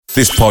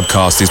This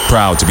podcast is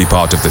proud to be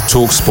part of the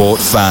TalkSport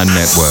Fan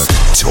Network.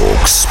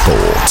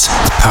 TalkSport.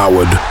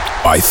 Powered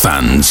by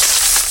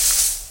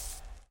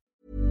fans.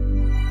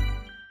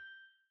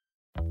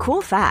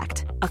 Cool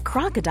fact, a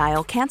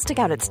crocodile can't stick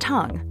out its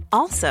tongue.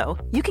 Also,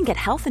 you can get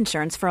health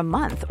insurance for a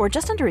month or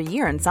just under a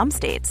year in some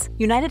states.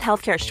 United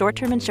Healthcare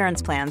short-term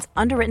insurance plans,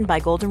 underwritten by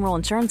Golden Rule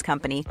Insurance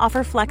Company,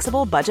 offer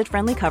flexible,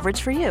 budget-friendly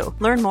coverage for you.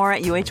 Learn more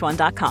at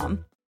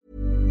uh1.com.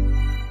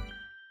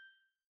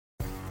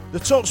 The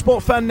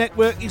TalkSport Fan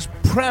Network is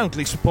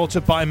proudly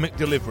supported by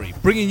McDelivery,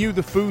 bringing you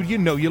the food you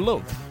know you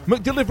love.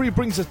 McDelivery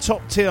brings a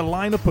top-tier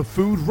lineup of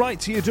food right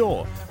to your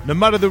door. No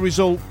matter the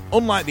result,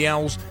 unlike the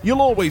Owls,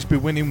 you'll always be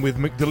winning with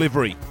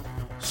McDelivery.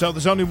 So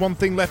there's only one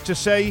thing left to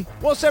say,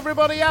 what's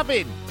everybody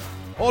having?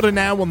 Order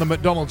now on the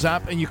McDonald's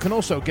app, and you can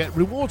also get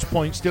rewards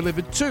points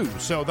delivered too,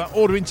 so that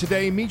ordering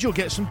today means you'll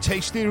get some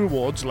tasty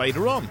rewards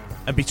later on.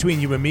 And between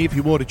you and me, if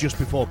you order just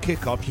before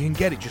kickoff, you can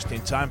get it just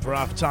in time for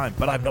half-time,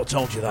 but I've not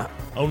told you that.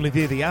 Only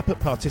via the app at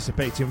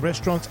participating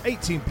restaurants,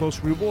 18 plus,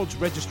 rewards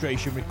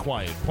registration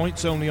required.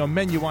 Points only on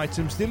menu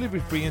items, delivery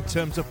free and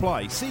terms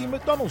apply. See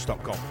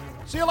mcdonalds.com.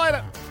 See you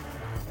later.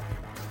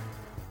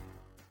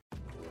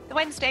 The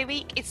Wednesday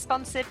week is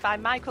sponsored by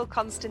Michael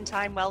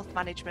Constantine Wealth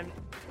Management.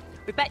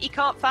 We bet you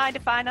can't find a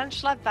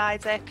financial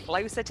advisor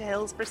closer to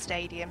Hillsborough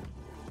Stadium.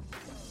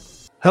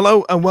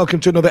 Hello and welcome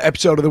to another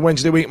episode of the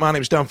Wednesday Week. My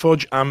name's Dan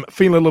Fudge. I'm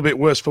feeling a little bit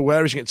worse for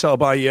wear, as you can tell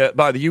by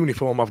the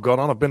uniform I've got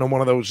on. I've been on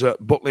one of those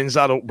Butlins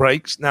adult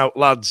breaks. Now,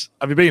 lads,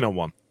 have you been on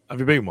one?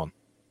 Have you been one?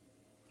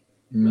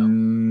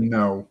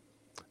 No.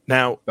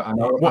 Now, but I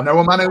know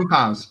a man who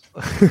has.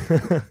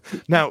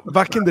 Now,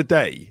 back in the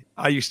day,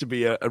 I used to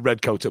be a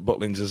redcoat at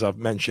Butlins, as I've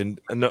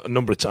mentioned a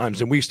number of times,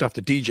 and we used to have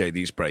to DJ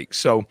these breaks.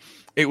 So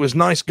it was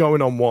nice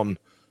going on one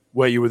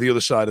where you were the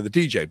other side of the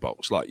DJ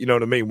box, like, you know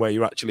what I mean, where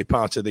you're actually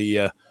part of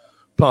the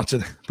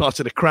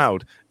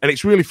crowd. And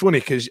it's really funny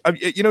because,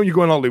 you know, you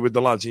go on holiday with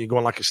the lads and you go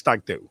on like a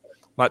stag do.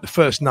 Like the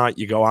first night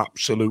you go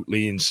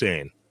absolutely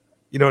insane.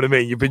 You know what I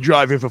mean? You've been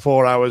driving for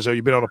 4 hours or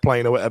you've been on a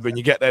plane or whatever, and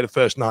you get there the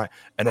first night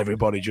and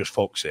everybody just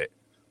fucks it.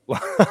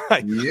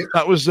 Yep.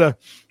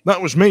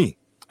 That was me.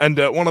 And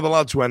one of the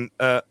lads went,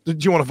 "Do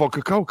you want a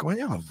vodka Coke?" I went,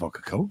 "Yeah, I'll have a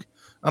vodka Coke."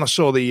 And I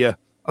saw the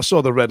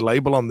red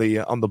label on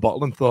the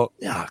bottle and thought,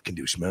 "Yeah, I can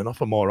do Smirnoff.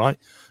 I'm all right."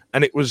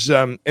 And it was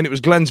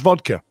Glen's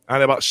vodka. I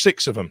had about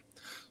 6 of them.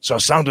 So I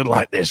sounded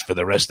like this for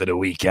the rest of the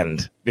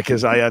weekend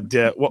because I had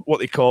what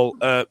they call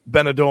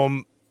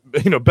Benidorm,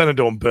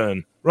 Benidorm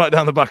burn right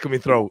down the back of my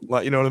throat,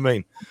 like, you know what I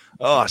mean?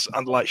 Oh, I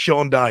sounded like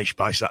Sean Dyche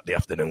by Saturday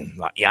afternoon,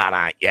 like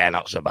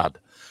not so bad.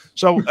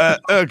 So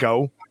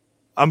ergo,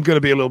 I'm going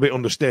to be a little bit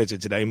understated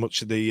today, much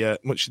to the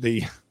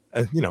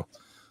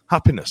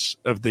happiness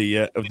of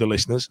the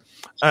listeners.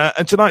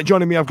 And tonight,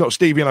 joining me, I've got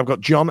Stevie and I've got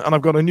John, and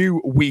I've got a new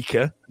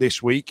weeker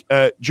this week.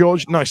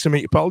 George, nice to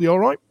meet you, pal. You all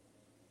right?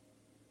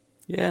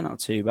 Yeah, not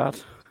too bad.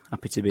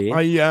 Happy to be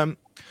here.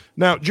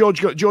 Now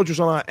George was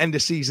on our end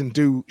of season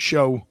do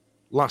show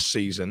last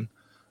season,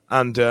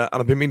 and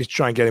I've been meaning to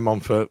try and get him on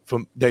for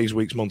days,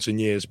 weeks, months,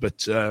 and years,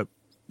 but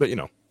you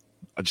know,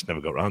 I just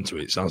never got around to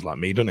it. It sounds like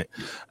me, doesn't it?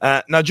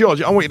 Now,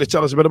 George, I want you to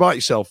tell us a bit about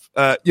yourself.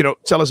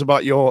 Tell us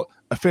about your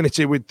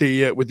affinity with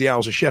the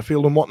Owls of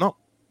Sheffield and whatnot.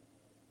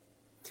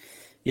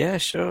 Yeah,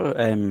 sure.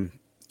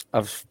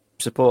 I've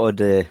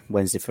supported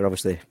Wednesday for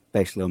obviously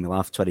basically all my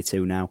life,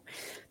 22 now.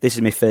 This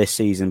is my first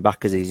season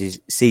back as a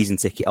season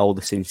ticket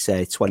holder since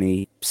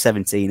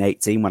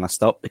 2017-18 when I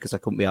stopped because I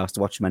couldn't be asked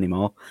to watch them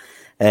anymore.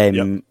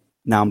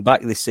 Now I'm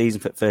back this season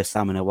for the first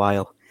time in a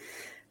while.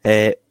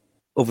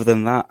 Other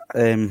than that,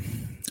 I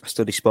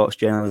study sports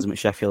journalism at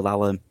Sheffield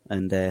Hallam,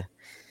 and I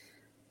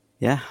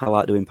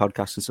like doing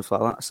podcasts and stuff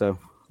like that. So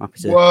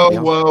happy to.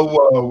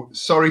 Whoa!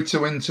 Sorry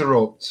to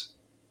interrupt.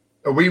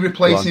 Are we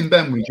replacing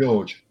Ben with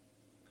George?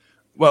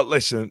 Well,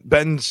 listen,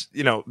 Ben's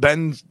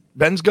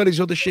got his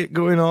other shit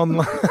going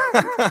on.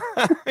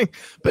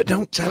 But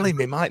don't tell him.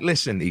 He might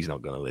listen. He's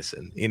not going to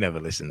listen. He never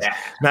listens.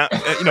 Now,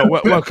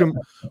 welcome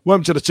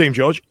to the team,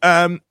 George.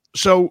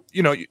 So,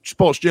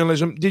 sports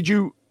journalism.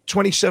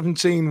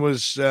 2017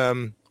 was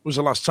the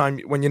last time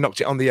when you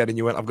knocked it on the head and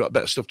you went, I've got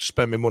better stuff to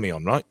spend my money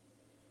on, right?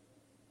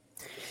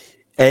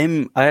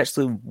 I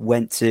actually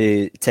went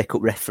to take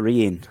up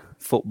refereeing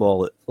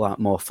football at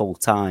more full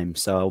time.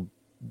 So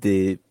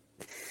the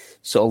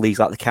sort of leagues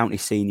like the County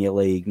Senior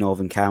League,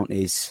 Northern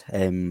Counties,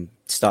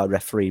 started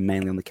refereeing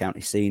mainly on the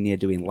County Senior,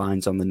 doing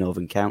lines on the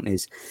Northern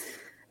Counties.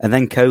 And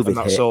then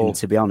COVID hit, and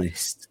to be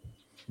honest,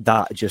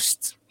 that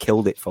just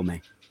killed it for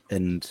me.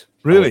 And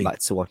really? I went back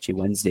to watching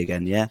Wednesday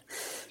again, yeah.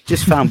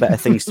 Just found better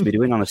things to be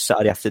doing on a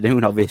Saturday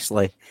afternoon,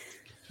 obviously.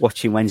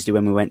 Watching Wednesday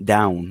when we went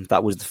down,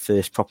 that was the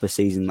first proper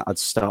season that I'd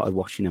started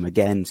watching them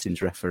again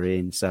since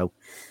refereeing. So,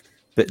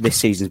 but this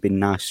season's been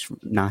nice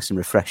and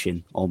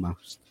refreshing,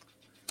 almost.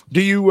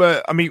 Do you,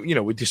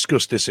 we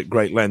discussed this at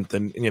great length,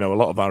 and, a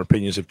lot of our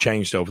opinions have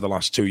changed over the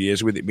last 2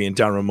 years with it being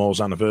Darren Moore's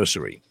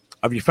anniversary.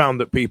 Have you found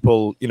that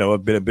people,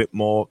 have been a bit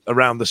more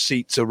around the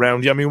seats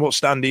around you? I mean, what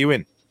stand are you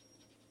in?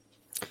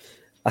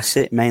 I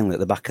sit mainly at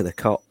the back of the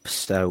cops,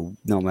 so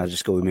normally I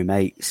just go with my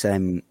mates.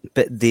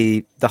 But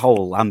the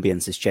whole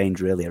ambience has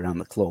changed really around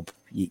the club.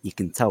 You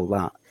can tell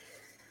that.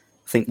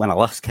 I think when I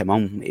last came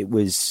on, it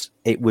was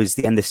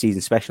the end of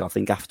season special. I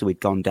think after we'd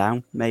gone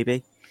down,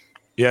 maybe.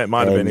 Yeah, it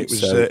might have been. It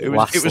was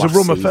a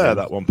rum affair,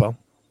 that one, pal.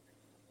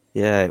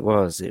 Yeah, it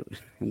was. It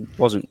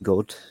wasn't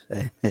good,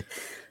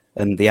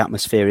 and the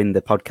atmosphere in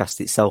the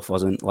podcast itself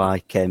wasn't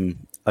like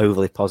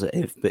overly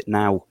positive. But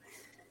now,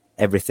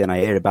 everything I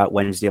hear about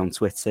Wednesday on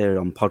Twitter,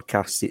 on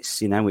podcasts,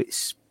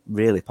 it's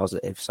really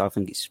positive. So I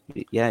think it's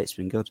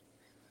been good.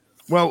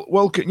 Well,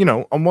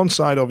 on one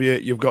side of you,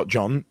 you've got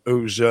John,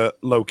 who's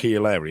low-key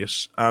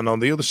hilarious, and on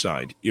the other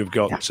side, you've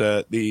got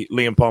the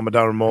Liam Palmer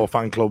Darren Moore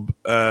fan club,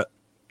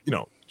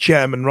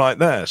 chairman right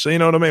there. So you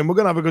know what I mean. We're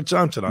going to have a good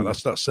time tonight.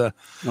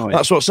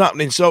 That's what's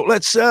happening. So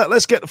let's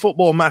get the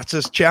football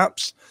matters,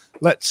 chaps.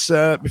 Let's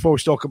before we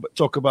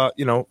talk about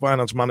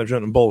finance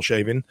management and ball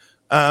shaving,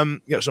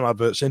 get some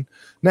adverts in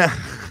now.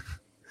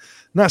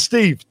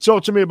 Steve,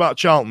 talk to me about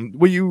Charlton.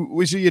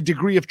 Was there a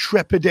degree of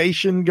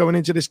trepidation going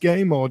into this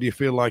game, or do you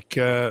feel like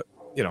we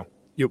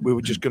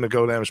were just going to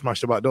go there and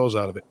smash the back doors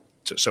out of it,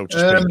 so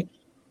to speak,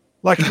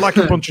 like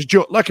a bunch of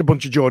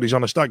Geordies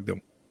on a stag do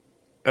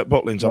at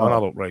Butlins on an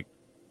adult break?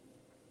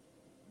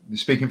 You're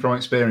speaking from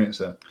experience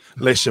there.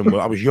 Listen,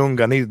 I was young.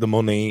 I needed the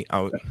money.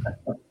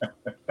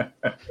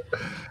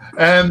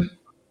 Do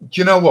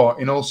you know what?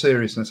 In all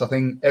seriousness, I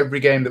think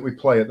every game that we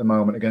play at the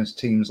moment against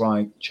teams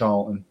like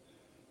Charlton,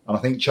 and I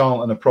think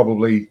Charlton are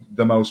probably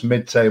the most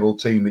mid-table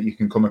team that you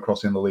can come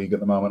across in the league at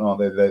the moment, aren't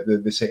they?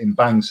 They're sitting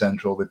bang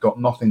central. They've got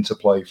nothing to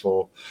play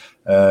for.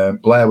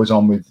 Blair was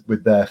on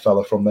with their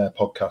fella from their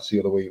podcast the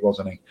other week,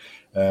 wasn't he?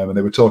 And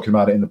they were talking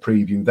about it in the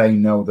preview. They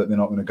know that they're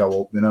not going to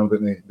go up. They know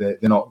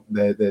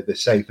that they're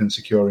safe and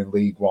secure in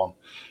League One.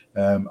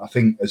 I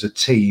think as a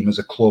team, as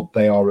a club,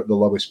 they are at the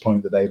lowest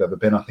point that they've ever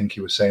been. I think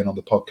he was saying on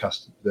the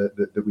podcast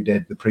that we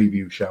did, the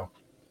preview show.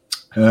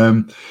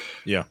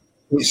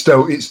 It's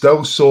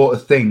those sort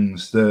of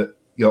things that,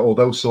 or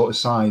those sort of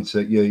sides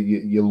that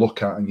you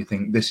look at and you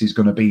think this is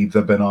going to be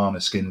the banana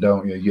skin,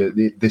 don't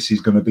you? This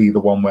is going to be the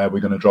one where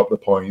we're going to drop the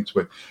points,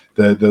 where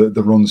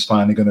the run's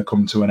finally going to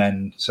come to an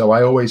end. So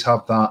I always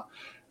have that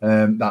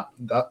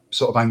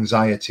sort of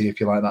anxiety, if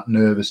you like, that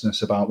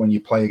nervousness about when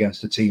you play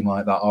against a team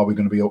like that. Are we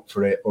going to be up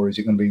for it, or is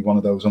it going to be one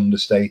of those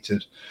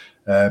understated,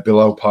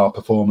 below par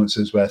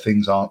performances where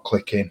things aren't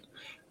clicking?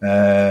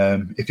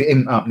 If it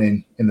isn't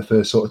happening in the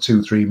first sort of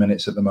 2-3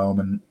 minutes at the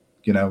moment,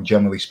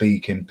 generally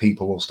speaking,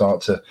 people will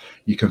start to.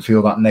 You can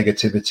feel that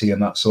negativity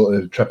and that sort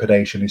of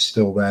trepidation is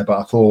still there. But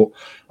I thought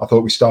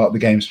we started the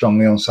game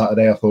strongly on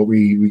Saturday. I thought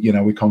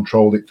we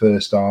controlled it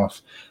first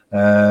half.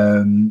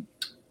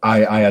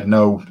 I had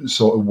no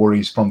sort of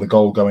worries from the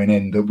goal going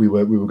in that we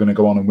were going to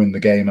go on and win the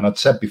game. And I'd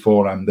said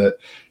beforehand that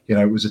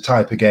it was a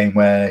type of game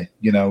where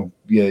your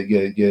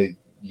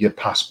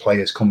past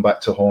players come back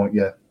to haunt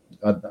you.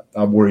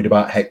 I worried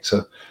about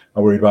Hector. I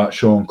worried about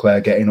Sean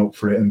Clare getting up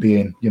for it and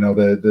being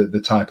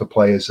the type of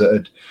players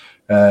that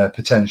had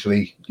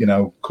potentially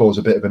cause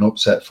a bit of an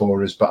upset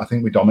for us. But I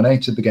think we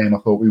dominated the game. I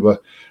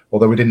thought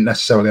although we didn't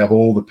necessarily have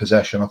all the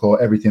possession, I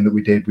thought everything that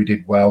we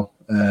did well.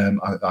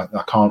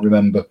 I can't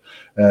remember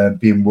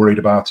being worried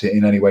about it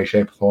in any way,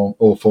 shape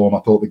or form. I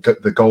thought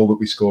the goal that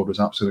we scored was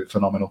absolutely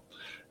phenomenal.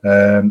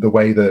 The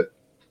way that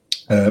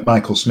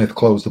Michael Smith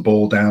closed the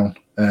ball down,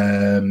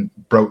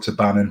 broke to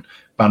Bannon.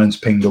 Bannon's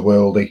pinged the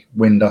worldie.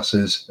 Windass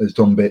has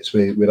done bits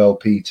with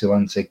LP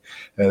Tilanti.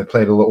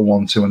 Played a little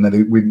 1-2, and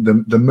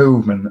then the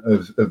movement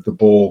of the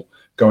ball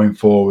going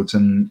forwards.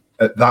 And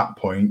at that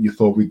point, you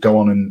thought we'd go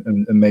on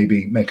and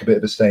maybe make a bit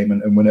of a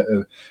statement and win it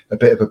a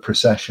bit of a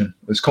procession.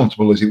 As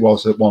comfortable as it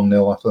was at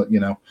 1-0,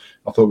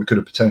 I thought we could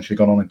have potentially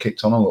gone on and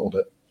kicked on a little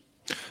bit.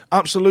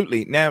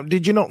 Absolutely. Now,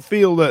 did you not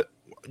feel that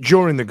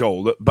during the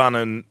goal that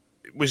Bannon,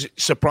 was it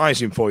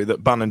surprising for you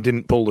that Bannon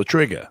didn't pull the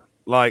trigger?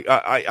 Like,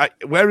 I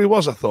where he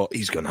was, I thought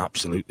he's going to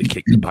absolutely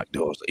kick the back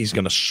doors. He's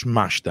going to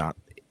smash that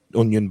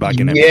onion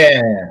bag and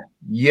everything.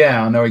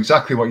 Yeah, I know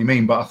exactly what you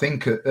mean. But I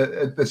think at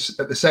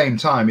the same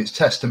time, it's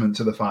testament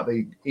to the fact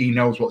that he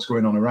knows what's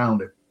going on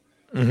around him.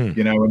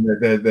 Mm-hmm.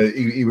 And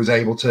he was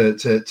able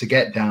to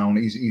get down.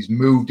 He's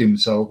moved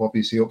himself,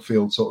 obviously,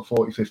 upfield, sort of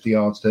 40, 50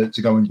 yards to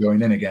go and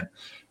join in again.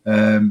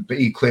 But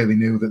he clearly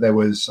knew that there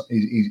was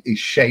he's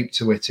shaped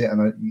to hit it,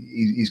 and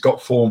he's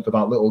got form for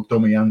that little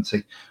dummy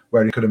ante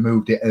where he could have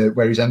moved it,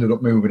 where he's ended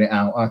up moving it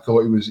out. I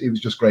thought it was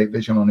just great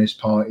vision on his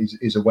part,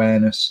 his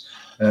awareness.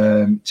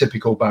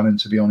 Typical Bannon,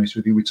 to be honest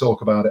with you. We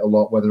talk about it a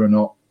lot, whether or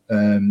not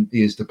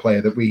he is the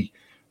player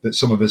that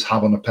some of us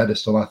have on a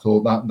pedestal. I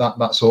thought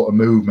that sort of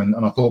movement,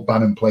 and I thought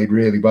Bannon played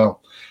really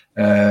well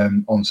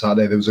on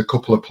Saturday. There was a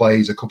couple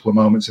of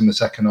moments in the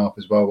second half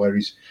as well where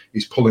he's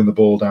pulling the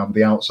ball down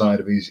the outside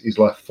of his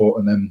left foot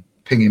and then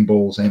pinging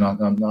balls in. I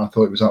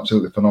thought it was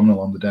absolutely phenomenal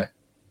on the day.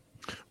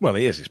 Well,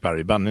 he is. It's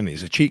Barry Bannon.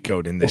 He's a cheat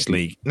code in this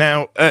league.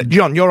 Now,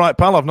 John, you're right,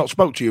 pal. I've not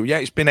spoke to you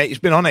yet. It's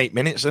been on 8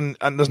 minutes and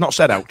there's not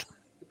said out.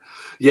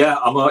 Yeah,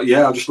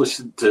 I just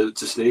listened to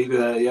Steve.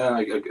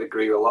 I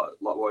agree with a lot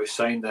of what he's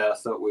saying there. I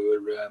thought we were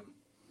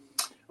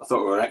I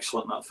thought we were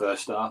excellent that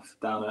first half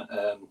down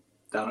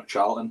at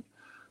Charlton.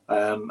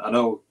 I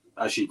know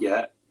as you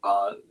get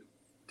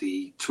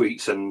the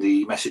tweets and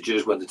the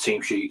messages when the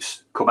team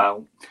sheets come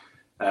out,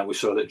 and we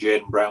saw that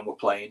Jayden Brown were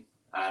playing,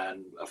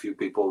 and a few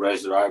people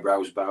raised their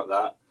eyebrows about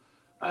that.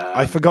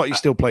 I forgot he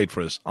still played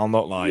for us. I'll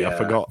not lie. Yeah.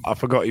 I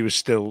forgot he was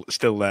still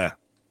there.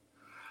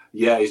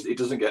 Yeah, he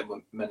doesn't get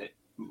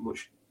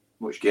much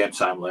game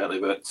time lately,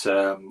 but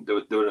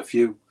there were a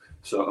few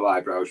sort of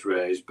eyebrows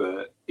raised.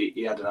 But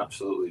he had an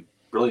absolutely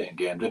brilliant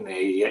game, didn't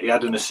he? He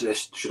had an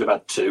assist, should have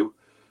had 2,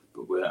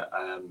 but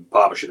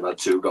Palmer should have had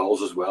 2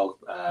 goals as well.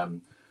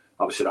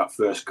 Obviously, that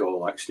first goal,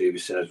 like Stevie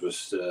says,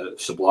 was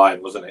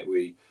sublime, wasn't it?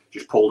 We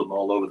just pulled them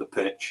all over the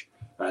pitch,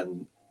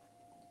 and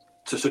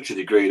to such a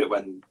degree that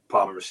when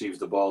Palmer receives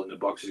the ball in the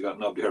box, he's got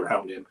nobody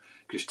around him.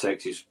 He just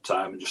takes his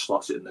time and just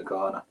slots it in the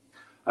corner.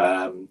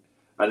 And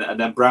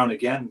then Brown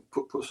again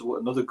puts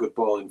another good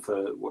ball in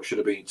for what should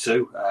have been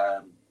 2.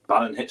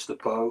 Bannon hits the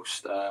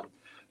post.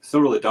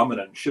 Thoroughly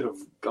dominant. Should have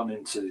gone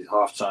into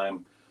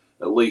half-time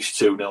at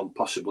least 2-0,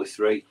 possibly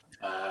 3.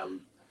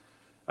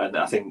 And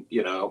I think,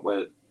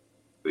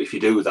 if you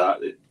do that,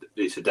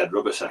 it's a dead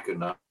rubber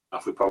second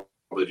half. We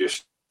probably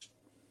just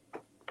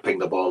ping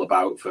the ball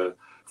about for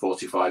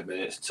 45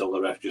 minutes until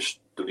the ref just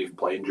doesn't even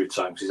play injury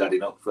time because he's had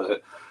enough for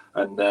it.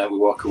 And we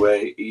walk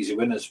away easy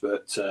winners.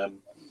 But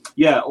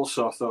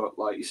also I thought,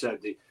 like you said,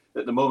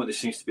 at the moment there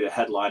seems to be a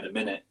headline a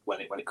minute when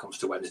it comes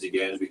to Wednesday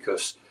games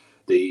because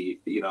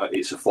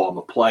it's a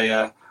former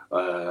player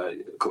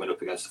coming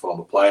up against a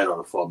former player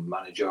or a former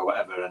manager or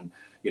whatever. And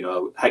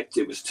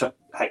it was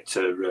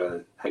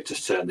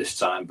Hector's turn this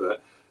time,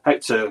 but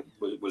Hector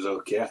was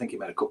okay. I think he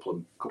made a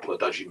couple of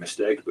dodgy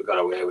mistakes, but got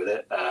away with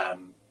it.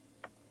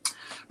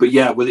 But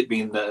yeah, with it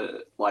being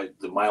the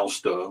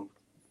milestone,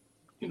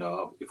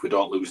 if we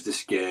don't lose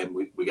this game,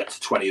 we get to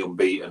 20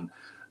 unbeaten.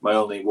 My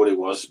only worry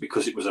was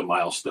because it was a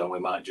milestone, we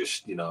might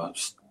just,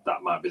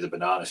 that might be the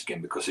banana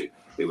skin because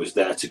it was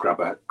there to grab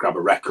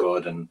a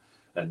record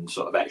and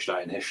sort of etch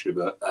that in history.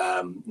 But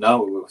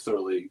no, we were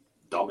thoroughly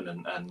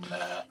dominant and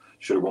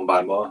should have won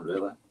by more,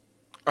 really.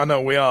 I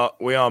know we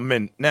are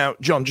mint. Now,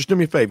 John, just do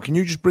me a favour. Can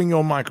you just bring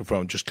your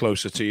microphone just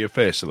closer to your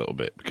face a little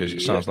bit because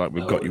it sounds like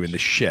we've got you in the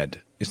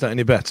shed. Is that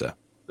any better?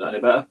 Is that any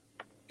better?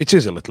 It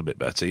is a little bit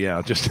better, yeah.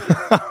 I've just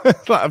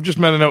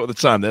made a note at the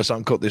time there, so I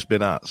can cut this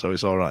bit out, so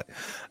it's all right.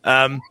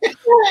 All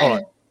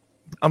right.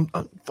 I'm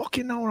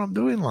fucking know what I'm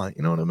doing, like,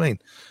 you know what I mean?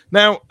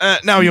 Now,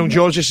 young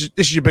George, this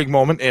is your big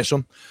moment here,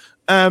 son.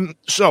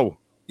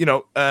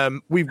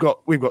 We've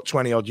got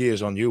 20 odd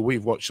years on you.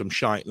 We've watched some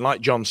shite, and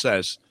like John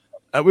says,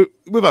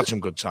 we've had some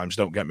good times.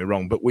 Don't get me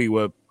wrong, but we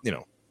were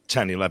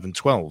 10, 11,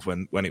 12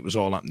 when it was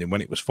all happening,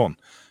 when it was fun.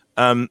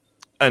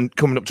 And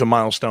coming up to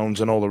milestones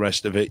and all the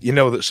rest of it, you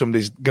know that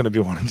somebody's going to be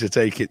wanting to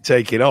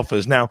take it off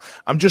us. Now,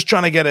 I'm just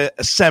trying to get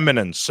a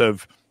semblance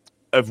of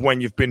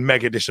when you've been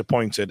mega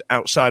disappointed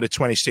outside of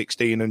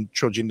 2016 and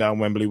trudging down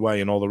Wembley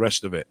Way and all the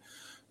rest of it.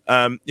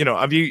 Have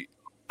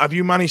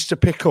you managed to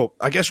pick up?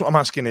 I guess what I'm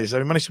asking is, have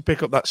you managed to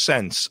pick up that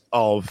sense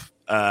of,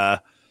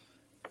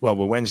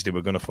 Wednesday, we're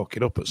going to fuck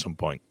it up at some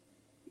point?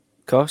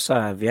 Of course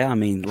I have. Yeah, I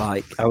mean,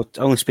 I was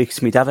only speaking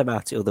to my dad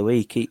about it the other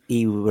week.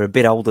 He were a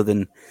bit older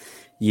than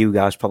you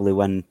guys probably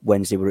when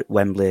Wednesday were at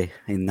Wembley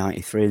in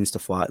 '93 and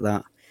stuff like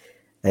that.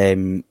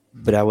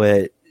 But I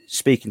were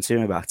speaking to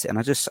him about it, and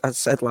I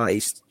said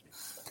it's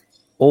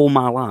all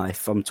my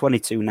life. I'm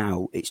 22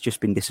 now. It's just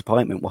been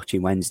disappointment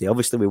watching Wednesday.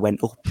 Obviously, we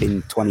went up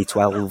in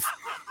 2012.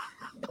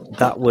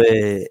 That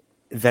were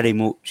very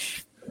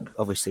much.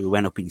 Obviously, we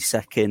went up in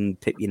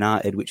second, Pip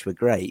United, which were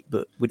great,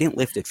 but we didn't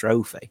lift a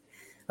trophy.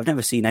 I've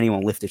never seen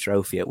anyone lift a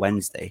trophy at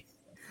Wednesday,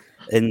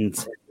 and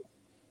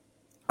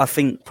I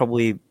think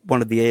probably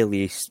one of the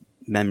earliest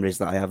memories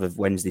that I have of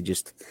Wednesday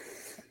just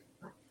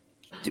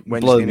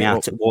blowing me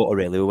out at water,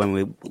 really, when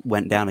we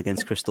went down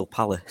against Crystal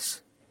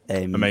Palace.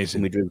 Amazing.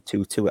 And we drew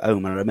 2-2 at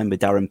home. And I remember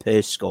Darren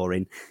Pearce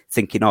scoring,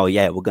 thinking, oh,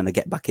 yeah, we're going to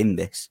get back in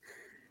this.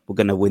 We're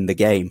going to win the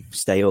game,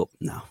 stay up.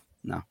 No.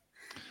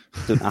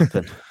 It doesn't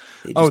happen.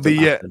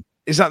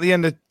 Is that the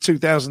end of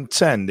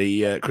 2010,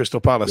 the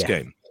Crystal Palace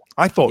game?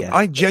 I thought,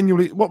 I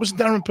genuinely, what was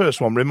the Darren Pearce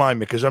one? Remind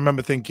me, because I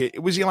remember thinking,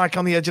 was he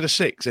on the edge of the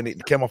 6 and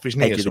it came off his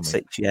knee edge or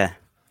something? Of the 6, yeah.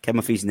 Came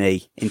off his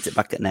knee, into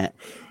back at net.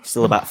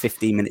 Still about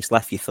 15 minutes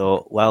left. You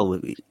thought, well,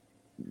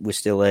 we're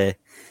still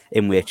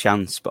in with a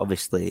chance, but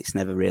obviously it's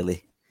never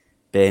really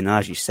been.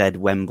 As you said,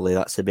 Wembley,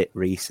 that's a bit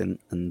recent,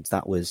 and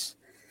that was,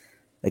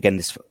 again,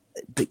 this.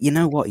 But you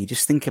know what? You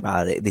just think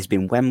about it. There's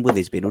been Wembley,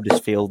 there's been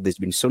Huddersfield, there's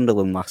been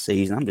Sunderland last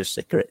season. I'm just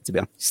sick of it, to be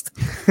honest.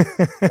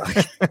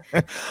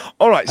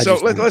 All right, so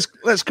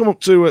let's come up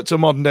to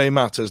modern day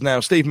matters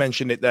now. Steve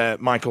mentioned it there,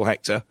 Michael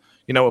Hector.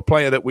 A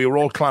player that we were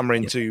all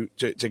clamouring to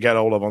get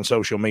hold of on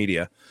social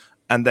media,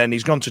 and then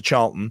he's gone to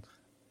Charlton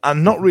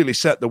and not really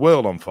set the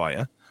world on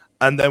fire.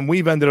 And then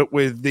we've ended up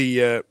with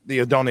the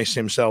Adonis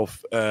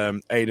himself,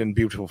 Aidan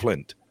Beautiful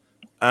Flint.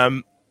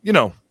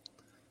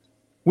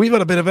 We've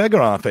had a bit of egg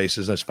on our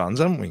faces as fans,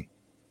 haven't we?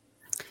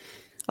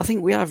 I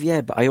think we have,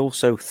 yeah, but I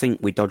also think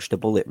we dodged a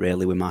bullet,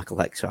 really, with Michael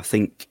Hector. I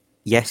think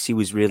yes, he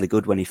was really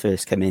good when he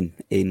first came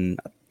in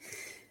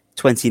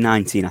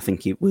 2019. I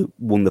think he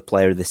won the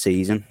Player of the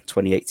Season.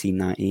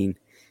 2018-19.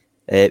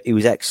 He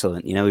was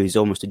excellent. He was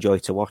almost a joy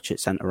to watch at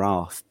centre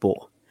half. But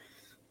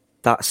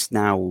that's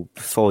now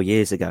 4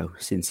 years ago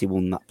since he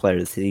won that Player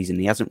of the Season.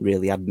 He hasn't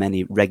really had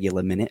many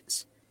regular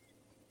minutes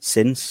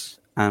since.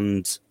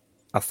 And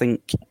I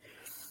think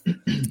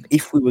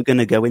if we were going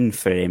to go in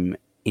for him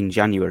in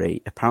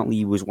January, apparently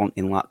he was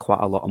wanting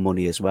quite a lot of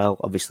money as well.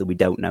 Obviously, we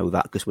don't know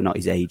that because we're not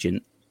his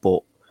agent.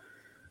 But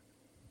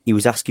he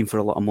was asking for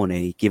a lot of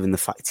money, given the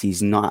fact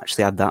he's not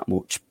actually had that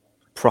much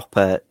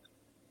proper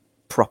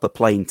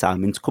playing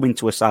time. And to come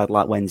into a side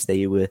like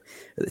Wednesday, who were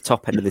at the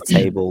top end of the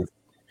table,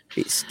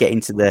 it's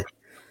getting to the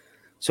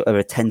sort of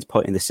a 10th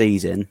point in the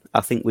season.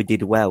 I think we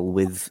did well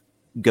with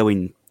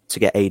going to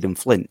get Aidan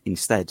Flint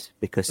instead,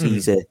 because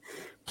he's a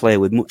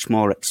player with much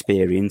more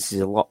experience.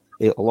 He's a lot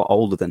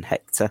older than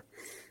Hector,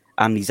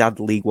 and he's had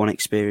League One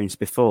experience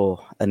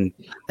before, and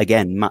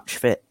again, match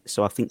fit.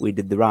 So I think we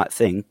did the right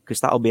thing,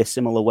 because that'll be a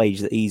similar wage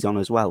that he's on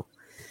as well,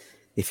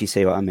 if you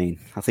see what I mean.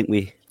 I think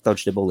we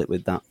dodged a bullet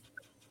with that.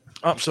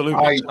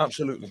 Absolutely.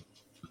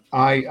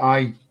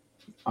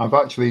 I've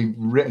actually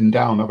written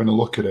down, having a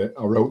look at it,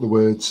 I wrote the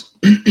words,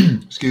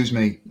 excuse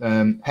me,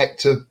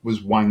 Hector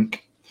was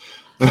wank.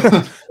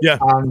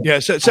 Yeah.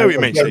 Say what you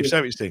mean, Steve. Say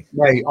what you think.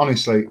 Mate,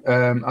 honestly,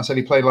 I said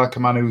he played like a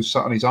man who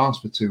sat on his arse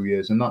for 2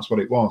 years, and that's what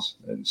it was.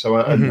 And so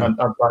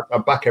I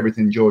back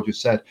everything George has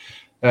said.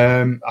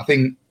 I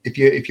think if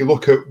you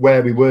look at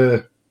where we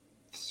were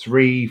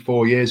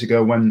 3-4 years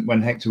ago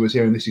when Hector was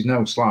here, and this is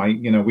no slight,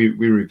 we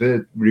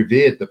revered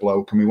the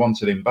bloke and we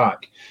wanted him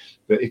back.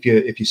 But if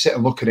you sit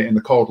and look at it in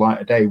the cold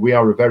light of day, we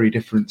are a very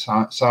different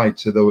side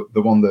to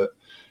the one that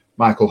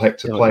Michael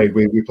Hector played.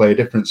 We play a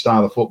different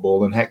style of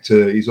football, and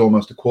Hector, he's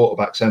almost a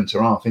quarterback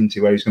centre half, isn't he?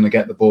 Where he's going to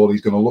get the ball,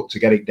 he's going to look to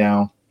get it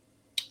down,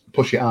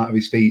 push it out of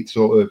his feet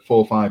sort of 4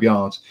 or 5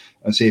 yards,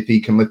 and see if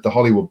he can lift the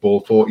Hollywood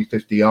ball 40,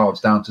 50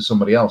 yards down to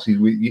somebody else.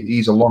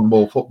 He's a long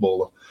ball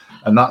footballer.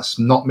 And that's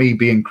not me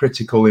being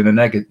critical in a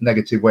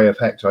negative way of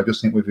Hector. I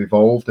just think we've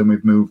evolved and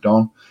we've moved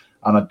on.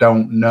 And I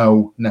don't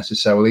know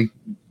necessarily,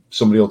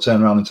 somebody will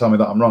turn around and tell me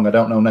that I'm wrong, I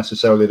don't know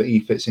necessarily that he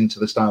fits into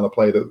the style of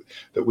play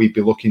that we'd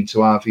be looking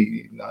to have.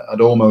 I'd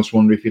almost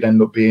wonder if he'd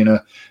end up being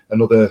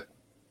another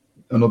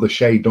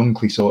Shea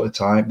Dunkley sort of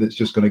type that's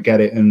just going to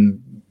get it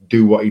and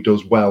do what he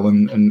does well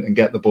and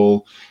get the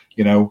ball,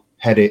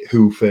 head it,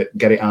 hoof it,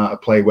 get it out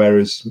of play.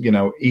 Whereas,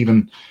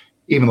 even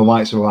the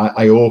likes of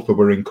Iorfa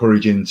were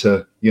encouraging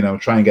to,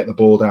 try and get the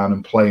ball down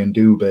and play and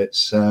do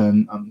bits.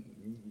 And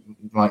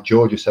like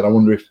Georgia said, I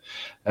wonder if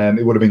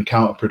it would have been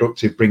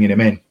counterproductive bringing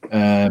him in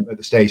at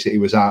the stage that he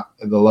was at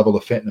the level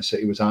of fitness that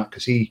he was at,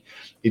 because he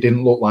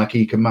didn't look like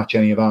he can match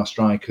any of our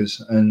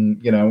strikers. And,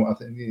 I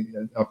think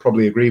I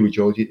probably agree with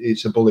George.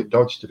 It's a bullet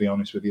dodge, to be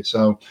honest with you.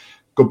 So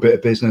good bit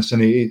of business,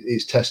 and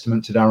it's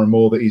testament to Darren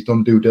Moore that he's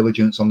done due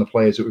diligence on the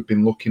players that we've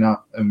been looking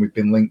at and we've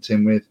been linked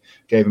in with,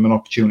 gave him an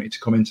opportunity to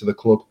come into the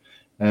club.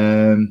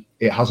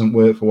 It hasn't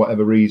worked for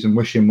whatever reason.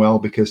 Wish him well,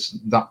 because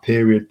that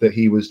period that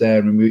he was there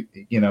and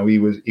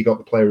he got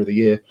the Player of the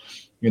Year.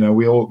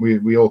 We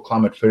all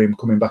clamoured for him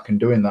coming back and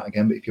doing that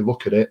again. But if you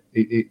look at it,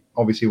 it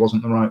obviously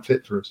wasn't the right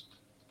fit for us.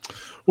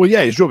 Well,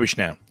 yeah, he's rubbish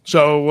now.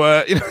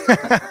 So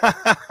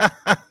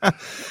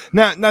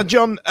now,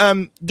 John,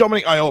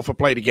 Dominic Iorfa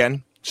played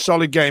again.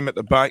 Solid game at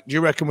the back. Do you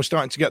reckon we're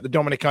starting to get the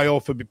Dominic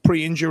Iorfa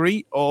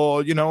pre-injury,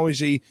 or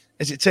has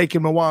it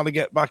taken him a while to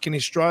get back in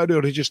his stride,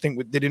 or do you just think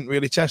they didn't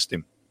really test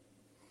him?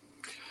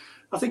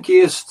 I think he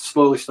is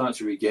slowly starting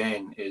to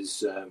regain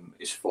his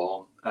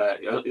form.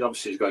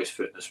 Obviously, he's got his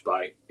fitness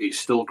back. It's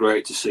still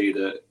great to see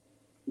that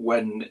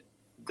when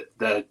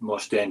their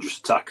most dangerous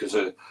attackers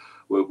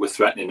were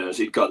threatening us,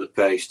 he'd got the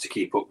pace to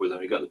keep up with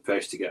them. He got the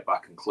pace to get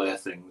back and clear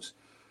things.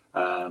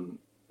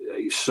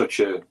 He's such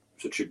a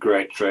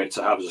great trait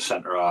to have as a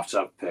centre half, to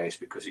have pace,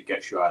 because it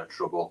gets you out of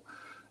trouble,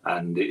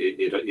 and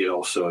it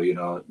also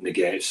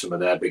negates some of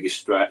their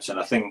biggest threats.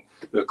 And I think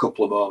there were a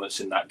couple of moments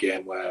in that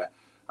game where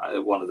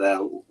one of their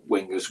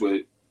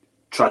wingers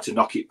tried to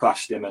knock it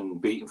past him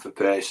and beat him for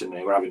pace, and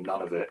they were having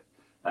none of it.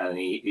 And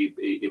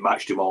he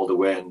matched him all the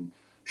way and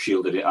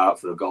shielded it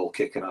out for a goal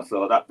kick. And I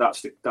thought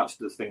that's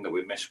the thing that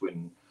we miss with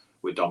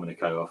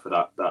Dominic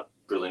Iorfa, that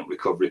brilliant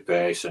recovery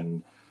pace.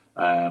 And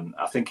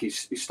I think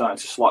he's starting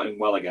to slot in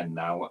well again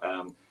now.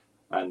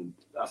 And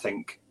I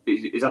think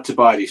he's had to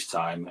bide his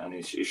time, and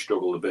he's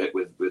struggled a bit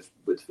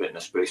with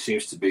fitness, but he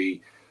seems to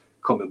be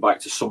coming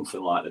back to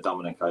something like the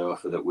Dominic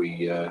Iorfa that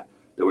we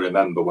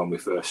remember when we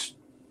first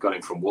got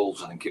him from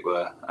Wolves, I think it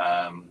were.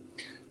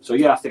 So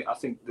yeah, I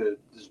think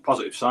there's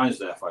positive signs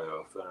there for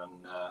Iorfa, and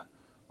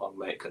long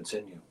may it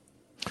continue.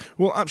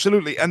 Well,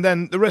 absolutely. And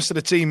then the rest of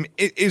the team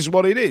is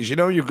what it is.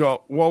 You've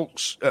got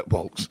Volks,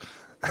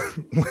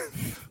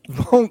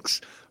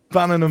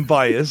 Bannon and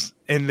Byers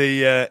in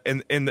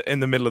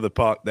the middle of the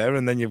park there,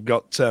 and then you've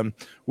got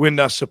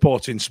Windass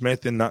supporting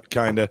Smith in that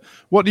kind of,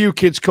 what do you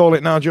kids call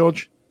it now,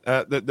 George?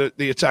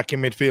 The attacking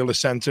midfielder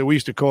centre. We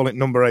used to call it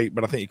number 8,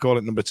 but I think you call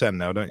it number 10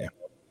 now, don't you?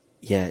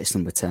 Yeah, it's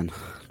number 10.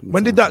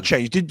 When did that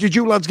change? Did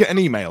you lads get an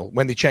email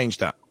when they changed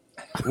that?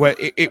 Where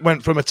it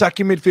went from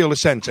attacking midfielder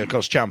centre,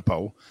 because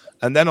Champo,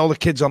 and then all the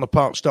kids on the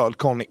park started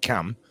calling it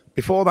Cam.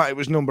 Before that, it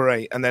was number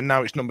 8, and then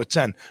now it's number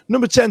 10.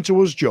 Number 10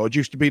 to us, George,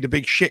 used to be the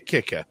big shit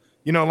kicker.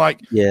 You know, like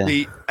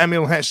the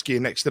Emil Heskey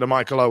next to the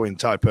Michael Owen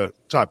type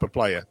of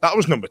player. That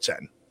was number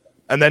 10.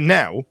 And then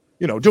now,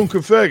 you know,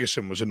 Duncan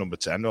Ferguson was a number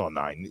 10 or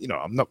 9. You know,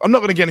 I'm not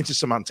going to get into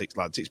semantics,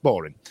 lads. It's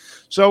boring.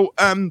 So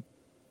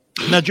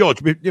now,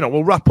 George, you know,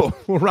 we'll wrap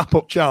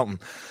up Charlton.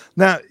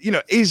 Now, you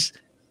know,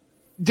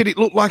 did it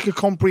look like a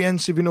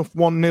comprehensive enough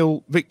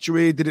 1-0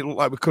 victory? Did it look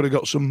like we could have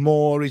got some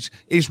more? Is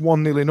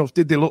 1-0 enough?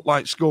 Did they look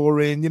like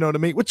scoring? You know what I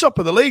mean? We're top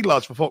of the league,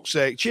 lads, for fuck's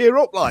sake. Cheer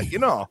up, like, you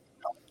know.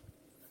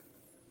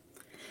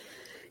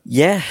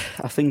 Yeah,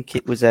 I think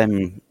it was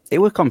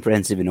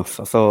comprehensive enough.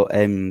 I thought,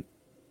 to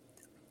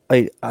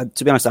be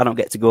honest, I don't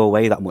get to go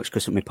away that much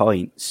because of my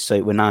points. So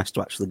it was nice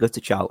to actually go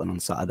to Charlton on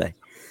Saturday.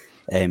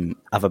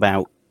 Have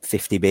about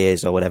 50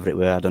 beers or whatever it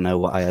were. I don't know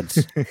what I had.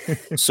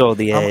 Saw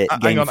the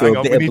game through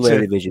a bit of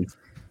blurry vision.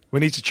 We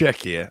need to check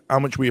here. How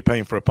much were you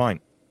paying for a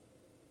pint?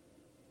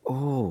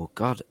 Oh,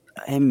 God.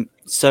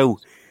 So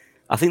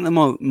I think the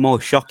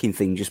more shocking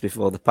thing just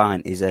before the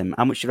pint is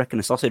how much do you reckon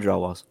a sausage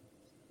roll was?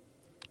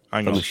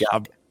 Hang on.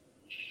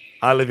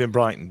 I live in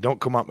Brighton. Don't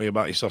come at me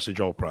about your sausage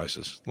roll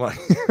prices. Like,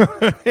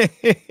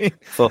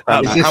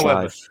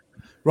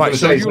 right,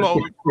 so is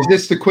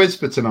this the quiz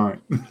for tonight?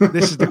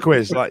 This is the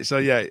quiz. Like, so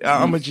yeah,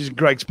 how much is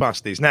Greg's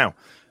pasties? Now,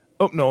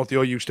 up north,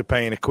 you're used to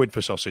paying £1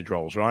 for sausage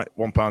rolls, right?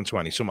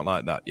 £1.20, something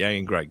like that. Yeah,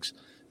 in Greg's.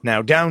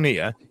 Now, down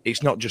here,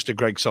 it's not just a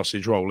Greg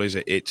sausage roll, is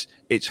it?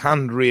 It's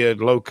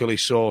hand-reared, locally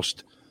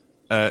sourced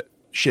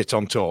shit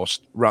on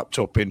toast wrapped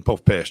up in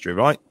puff pastry,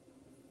 right?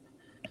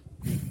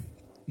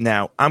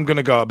 Now, I'm going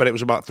to go, I bet it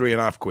was about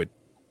 £3.50.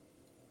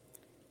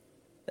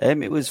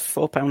 It was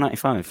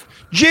 £4.95.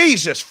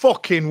 Jesus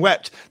fucking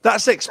wept.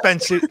 That's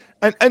expensive.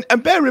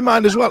 and bear in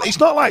mind as well, it's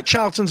not like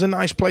Charlton's a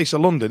nice place of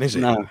London, is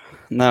it? No.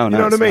 You know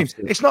what I mean?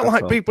 It's not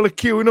like people are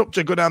queuing up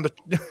to go down the...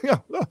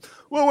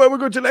 well, where are we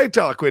going today,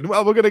 Tarquin?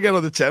 Well, we're going to get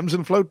on the Thames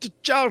and float to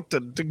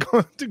Charlton to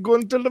go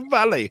into the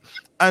valley.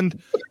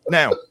 And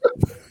now,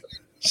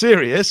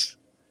 serious,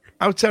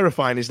 how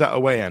terrifying is that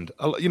away end?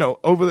 You know,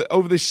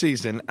 over this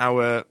season,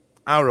 our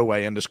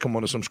away end has come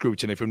under some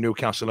scrutiny from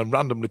Newcastle and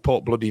randomly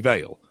Port Bloody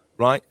Vale,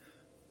 right?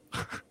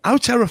 How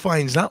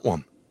terrifying is that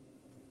one?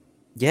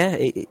 Yeah,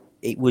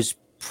 it was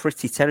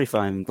pretty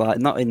terrifying. Like,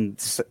 not in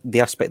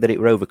the aspect that it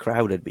were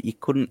overcrowded, but you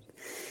couldn't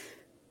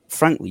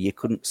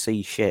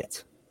see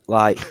shit.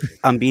 Like,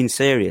 I'm being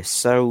serious.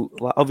 So,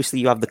 like, obviously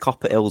you have the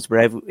Cop at Hills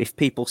where if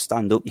people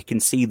stand up, you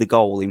can see the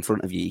goal in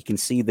front of you. You can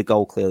see the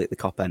goal clearly at the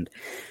Cop end.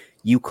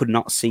 You could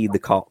not see the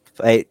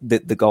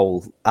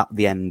goal at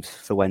the end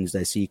for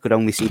Wednesday. So you could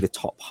only see the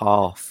top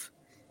half,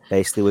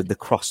 basically, with the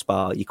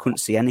crossbar. You couldn't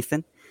see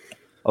anything.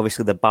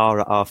 Obviously, the bar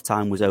at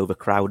half-time was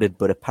overcrowded,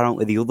 but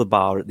apparently the other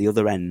bar at the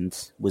other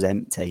end was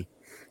empty.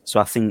 So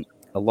I think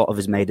a lot of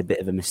us made a bit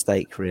of a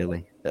mistake,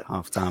 really, at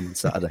half-time on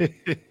Saturday.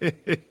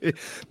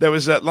 There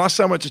was last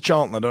time I went to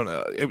Charlton, I don't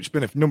know, it's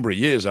been a number of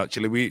years,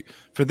 actually.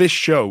 For this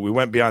show, we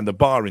went behind the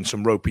bar in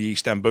some ropey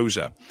East End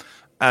boozer.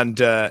 And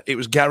it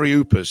was Gary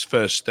Hooper's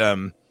first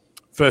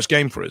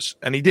game for us.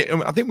 And he did.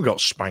 I think we got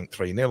spanked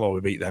 3-0 or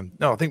we beat them.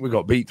 No, I think we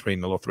got beat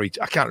 3-0 or 3-2.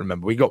 I can't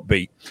remember. We got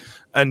beat.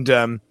 And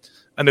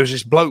there was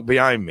this bloke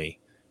behind me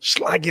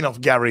slagging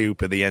off Gary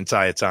Hooper the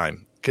entire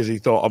time because he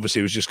thought obviously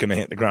he was just going to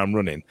hit the ground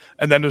running.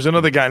 And then there was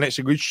another guy next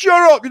to him going,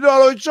 "Shut up, you know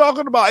what I'm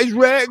talking about. He's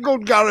really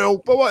good, Gary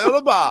Hooper. What are you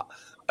on about?"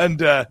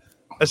 And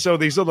so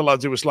these other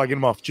lads who were slagging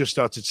him off just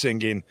started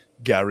singing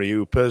Gary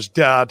Hooper's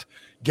dad.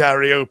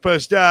 Gary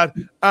Hooper's dad.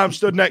 I'm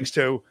stood next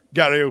to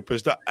Gary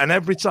Hooper's dad. And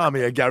every time I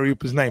hear Gary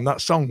Hooper's name,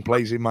 that song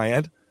plays in my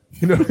head.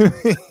 You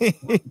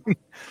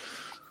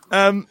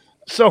know?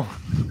 So,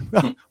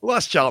 well,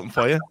 that's Charlton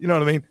for you. You know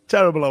what I mean?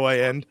 Terrible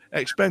away end,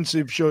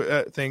 expensive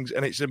things,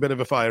 and it's a bit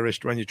of a fire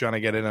risk when you're trying to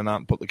get in and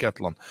out and put the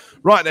kettle on.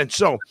 Right then,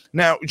 so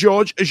now,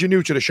 George, as you're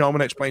new to the show, I'm going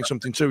to explain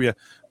something to you.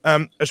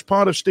 As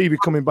part of Stevie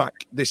coming back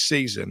this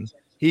season,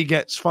 he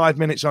gets 5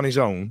 minutes on his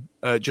own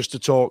just to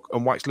talk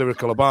and wax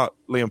lyrical about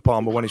Liam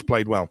Palmer when he's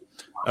played well.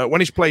 When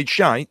he's played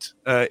shite,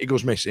 he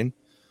goes missing.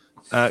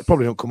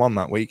 Probably don't come on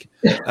that week.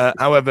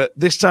 However,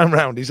 this time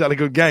round, he's had a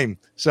good game.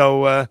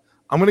 So,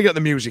 I'm going to get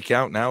the music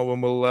out now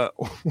and we'll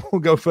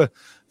go for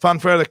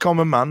Fanfare the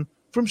Common Man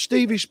from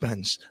Stevie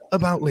Spence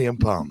about Liam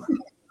Palmer.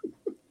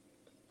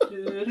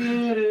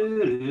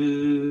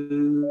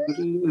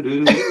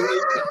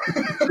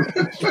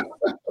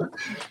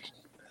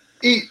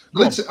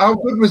 How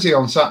good was he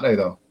on Saturday,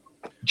 though?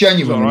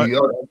 Genuinely.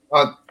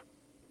 Right.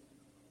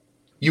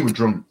 You were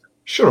drunk.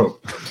 Shut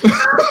up.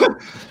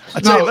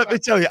 Let me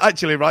tell you,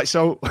 actually, right,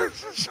 so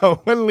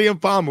when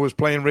Liam Palmer was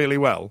playing really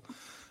well,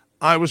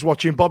 I was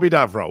watching Bobby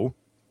Davro.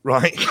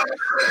 Right,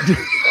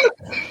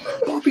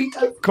 Bobby,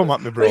 come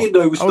at me, bro. You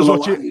know he was still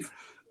alive.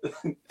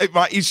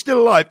 Right, he's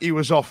still alive. He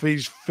was off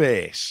his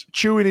face,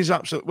 chewing his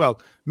absolute.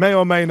 Well, may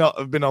or may not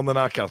have been on the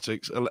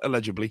narcotics,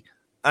 allegedly.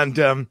 And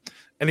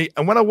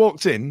when I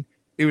walked in,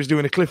 he was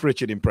doing a Cliff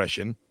Richard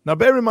impression. Now,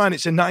 bear in mind,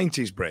 it's a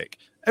 90s break.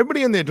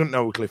 Everybody in there doesn't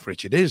know who Cliff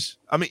Richard is.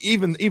 I mean,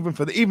 even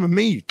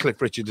me,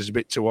 Cliff Richard is a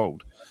bit too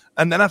old.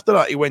 And then after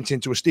that, he went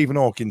into a Stephen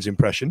Hawkins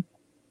impression.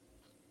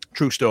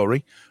 True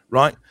story,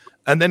 right?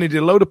 And then he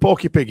did a load of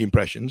Porky Pig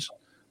impressions.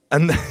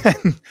 And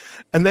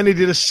then he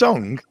did a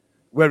song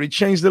where he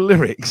changed the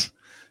lyrics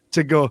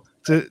to go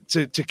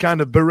to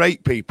kind of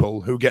berate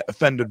people who get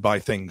offended by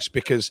things,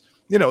 because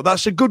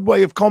that's a good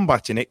way of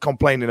combating it,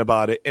 complaining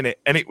about it, innit?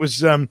 And it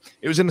was in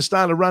the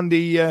style of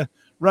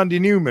Randy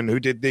Newman, who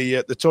did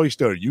the Toy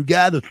Story. You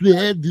got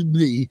offended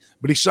me,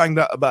 but he sang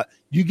that about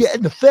you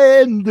getting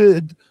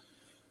offended.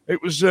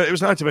 It was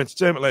night of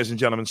entertainment, ladies and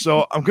gentlemen.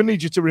 So I'm going to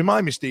need you to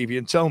remind me, Stevie,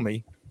 and tell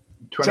me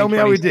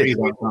how he did.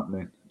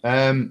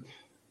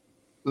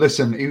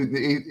 Listen,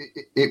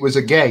 it was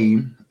a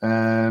game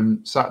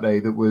Saturday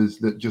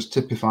that just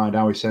typified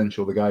how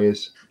essential the guy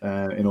is.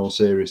 In all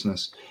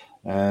seriousness,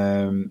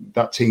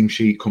 that team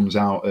sheet comes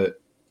out at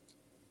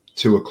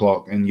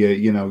 2:00,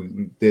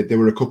 and there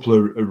were a couple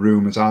of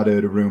rumours. I'd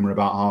heard a rumour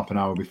about half an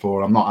hour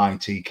before. I'm not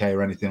ITK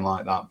or anything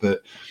like that,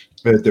 but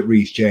heard that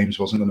Reece James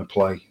wasn't going to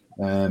play.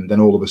 Then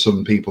all of a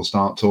sudden, people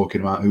start talking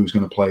about who's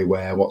going to play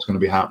where, what's going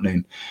to be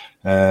happening.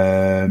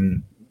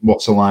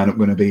 What's the lineup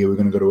going to be? We're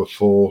going to go to a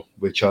 4,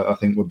 which I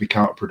think would be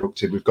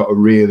counterproductive. We've got a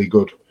really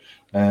good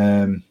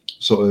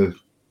sort of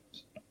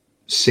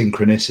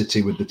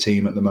synchronicity with the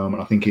team at the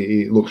moment. I think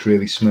it looks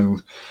really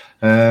smooth.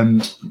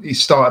 He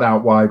started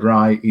out wide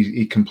right.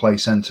 He can play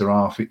centre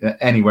half.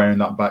 Anywhere in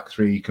that back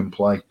three he can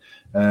play.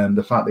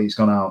 The fact that he's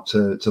gone out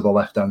to the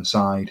left-hand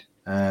side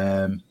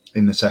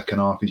in the second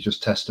half is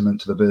just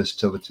testament to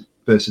the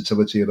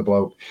versatility of the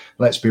bloke.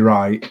 Let's be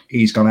right.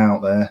 He's gone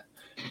out there.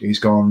 He's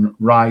gone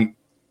right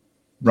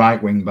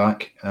wing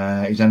back.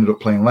 He's ended up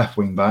playing left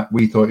wing back.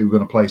 We thought he was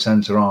going to play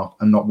centre half,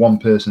 and not one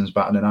person's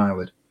batting an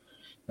eyelid.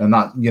 And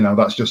that,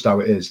 that's just how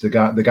it is. The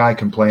guy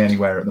can play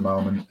anywhere at the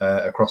moment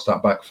across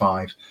that back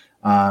five,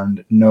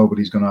 and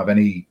nobody's going to have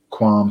any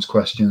qualms,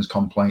 questions,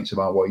 complaints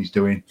about what he's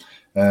doing.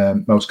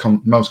 Most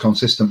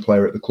consistent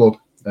player at the club.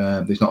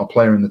 There's not a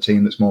player in the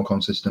team that's more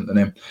consistent than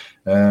him.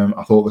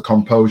 I thought the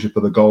composure for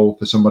the goal,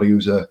 for somebody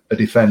who's a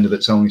defender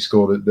that's only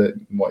scored 4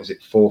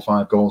 or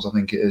 5 goals, I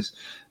think it is.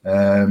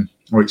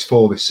 Or it's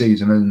 4 this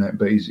season, isn't it?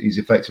 But he's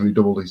effectively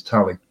doubled his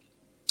tally.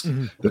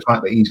 Mm-hmm. The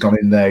fact that he's gone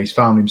in there, he's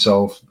found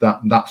himself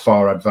that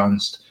far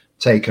advanced,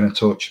 taken a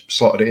touch,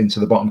 slotted it into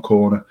the bottom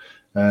corner,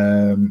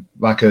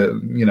 like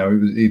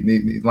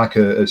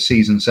a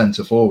seasoned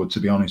centre forward, to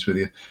be honest with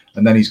you.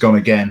 And then he's gone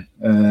again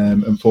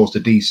and forced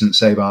a decent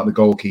save out of the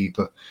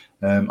goalkeeper.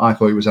 I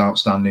thought he was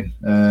outstanding,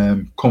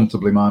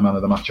 comfortably my man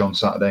of the match on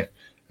Saturday,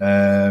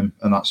 and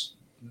that's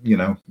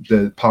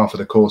the par for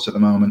the course at the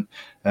moment.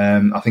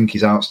 I think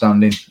he's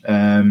outstanding.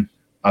 I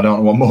don't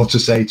know what more to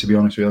say, to be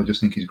honest with you. I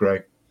just think he's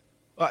great.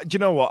 Do you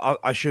know what?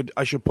 I should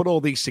put all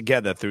these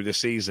together through the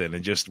season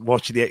and just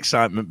watch the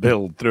excitement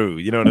build through.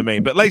 You know what I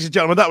mean? But ladies and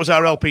gentlemen, that was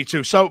our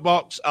LP2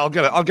 soapbox. I'll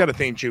get a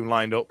theme tune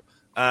lined up.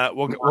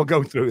 We'll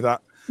go through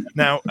that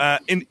now.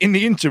 In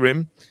the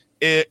interim,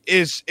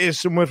 is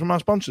some word from our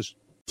sponsors.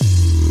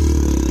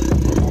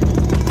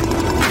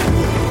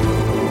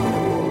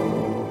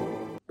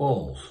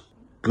 Balls,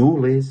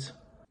 goalies,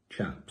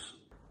 chaps,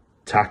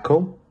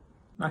 tackle,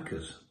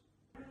 knackers,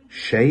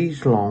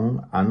 chaise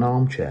longue and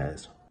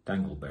armchairs,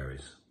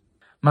 dangleberries.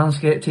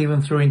 Manscaped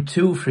even threw in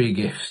 2 free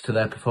gifts to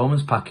their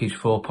Performance Package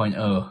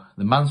 4.0,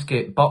 the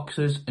Manscaped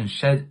Boxers and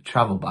Shed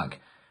Travel Bag,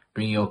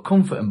 bringing your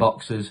comfort and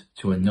boxers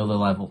to another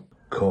level.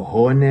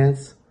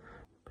 Cojones,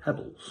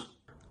 Pebbles,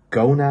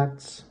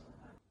 gonads,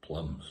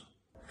 plums,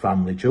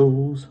 family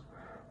jewels,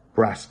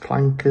 brass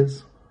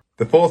clankers.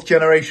 The 4th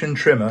generation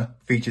trimmer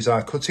features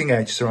our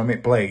cutting-edge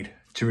ceramic blade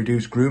to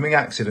reduce grooming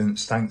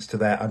accidents thanks to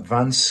their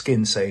advanced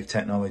skin-safe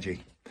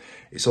technology.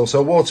 It's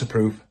also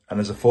waterproof and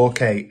has a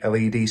 4K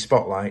LED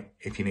spotlight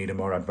if you need a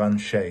more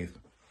advanced shave.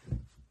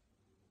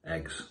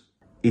 eggs,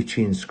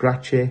 Itchy and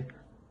Scratchy,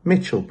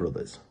 Mitchell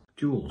Brothers,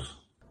 jewels,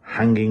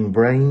 Hanging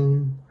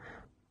Brain,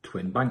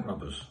 twin bank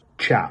robbers,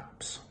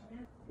 Chaps,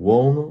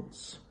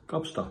 Walnuts,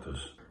 gobstoppers,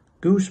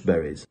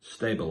 Gooseberries,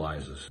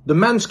 stabilizers. The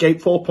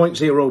Manscaped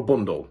 4.0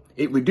 bundle.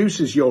 It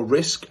reduces your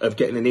risk of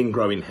getting an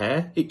ingrowing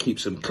hair, it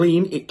keeps them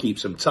clean, it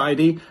keeps them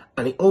tidy,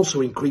 and it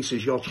also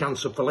increases your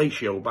chance of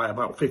fellatio by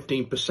about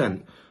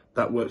 15%.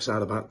 That works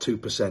out about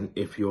 2%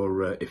 if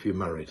you're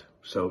married.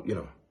 So,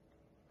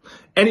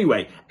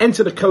 Anyway,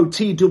 enter the code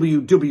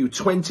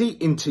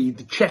TWW20 into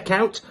the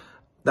checkout.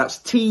 That's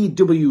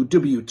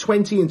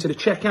TWW20 into the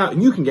checkout,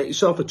 and you can get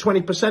yourself a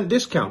 20%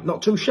 discount.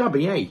 Not too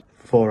shabby, eh?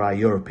 for our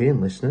European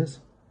listeners,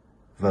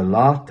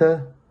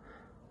 Velata,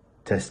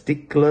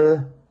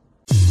 Testicular.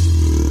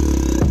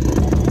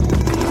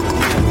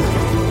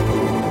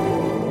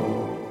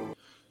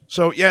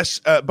 So, yes,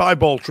 by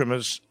ball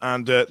trimmers,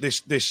 and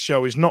this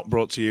show is not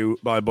brought to you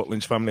by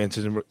Butlins Family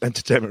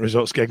Entertainment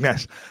Resorts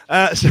Skegness.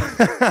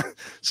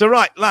 So,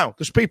 right, now,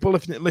 there's people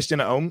listening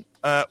at home.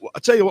 I'll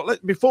tell you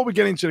what, before we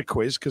get into the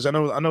quiz, because I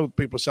know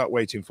people start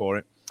waiting for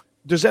it,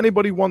 does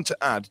anybody want to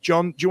add?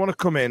 John, do you want to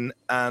come in?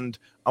 And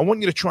I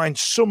want you to try and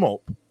sum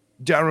up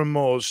Darren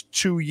Moore's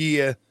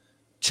 2-year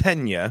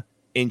tenure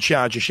in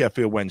charge of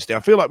Sheffield Wednesday? I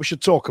feel like we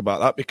should talk about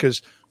that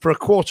because for a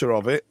quarter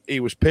of it, he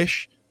was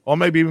pish, or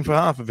maybe even for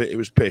half of it, he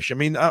was pish. I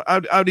mean,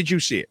 how did you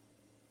see it?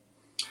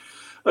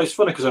 Well, it's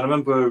funny because I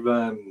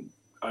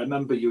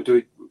remember you were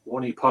doing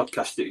one of your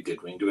podcasts that you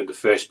did when you were doing the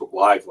Facebook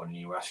Live one, and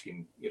you were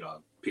asking,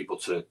 people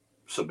to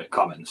submit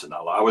comments and that.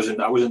 I was in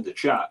the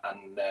chat,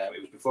 and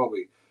it was before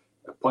we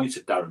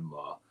appointed Darren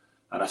Moore,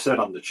 and I said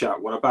on the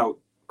chat, "What about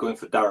going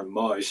for Darren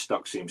Moore? His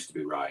stock seems to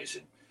be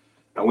rising,"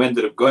 and we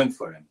ended up going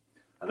for him.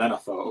 And then I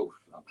thought, "Oh,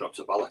 I've dropped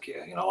a bollock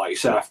here." Like you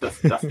said, after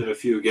a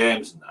few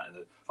games and that,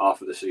 and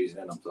half of the season,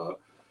 and I thought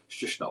it's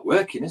just not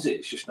working, is it?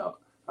 It's just not.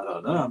 I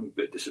don't know. I'm a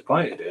bit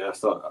disappointed here. I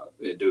thought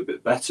it'd do a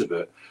bit better,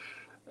 but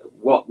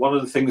one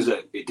of the things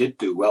that it did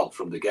do well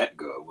from the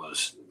get-go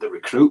was the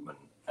recruitment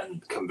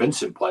and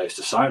convincing players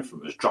to sign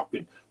from us,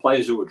 dropping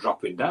players who were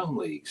dropping down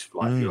leagues,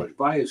 like George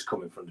Byers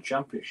coming from the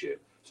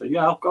Championship. So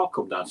yeah, I'll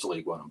come down to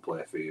League One and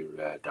play for you,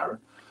 Darren.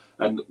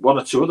 And one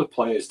or two other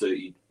players that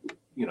you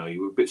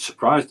were a bit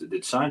surprised that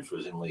they'd signed for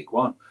us in League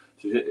One.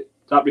 So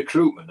that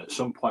recruitment at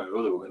some point or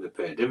other were going to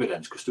pay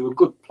dividends because they were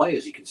good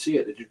players. You can see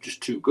it; they're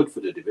just too good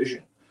for the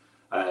division.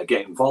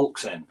 Getting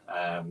Volks in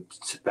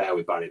to pair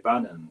with Barry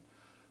Bannon.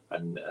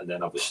 And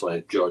then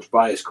obviously George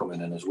Byers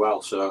coming in as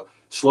well. So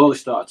slowly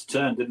started to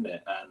turn, didn't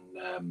it?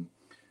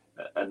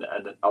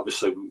 And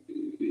obviously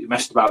we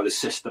messed about with the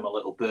system a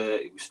little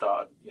bit. We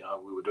started,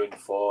 we were doing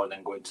 4 and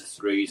then going to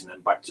 3s and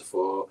then back to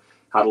 4.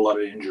 Had a lot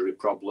of injury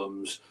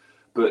problems,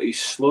 but he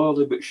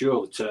slowly but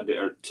surely turned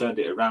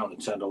it around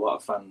and turned a lot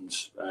of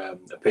fans'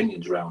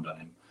 opinions around on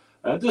him.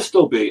 There'll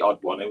still be odd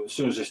one. As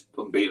soon as this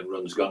unbeaten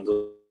run's gone,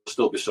 there'll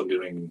still be somebody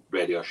ringing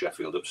Radio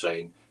Sheffield up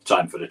saying,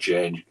 "Time for the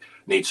change.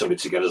 Need somebody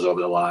to get us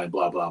over the line."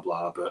 Blah blah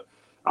blah. But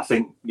I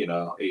think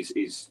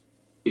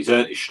he's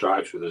earned his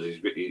stripes with us.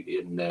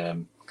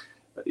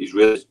 He's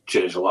really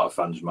changed a lot of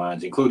fans'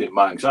 minds, including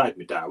mine. Because I had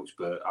my doubts,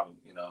 but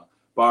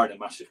barring a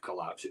massive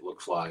collapse, it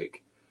looks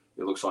like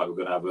we're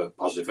going to have a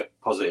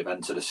positive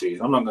end to the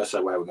season. I'm not going to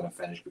say where we're going to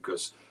finish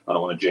because I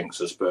don't want to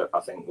jinx us, but I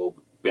think we'll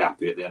be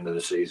happy at the end of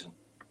the season.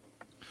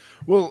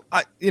 Well,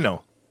 I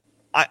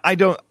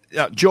don't.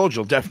 George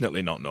will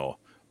definitely not know.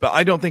 But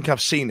I don't think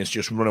I've seen us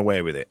just run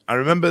away with it. I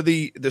remember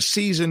the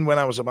season when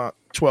I was about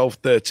 12,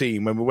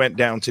 13, when we went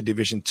down to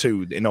Division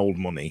 2 in old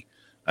money,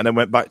 and then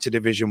went back to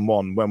Division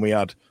 1 when we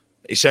had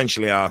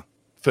essentially our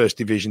first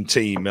division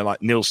team.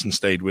 Like Nilsson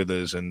stayed with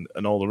us and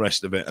all the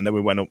rest of it. And then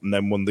we went up and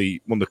then won the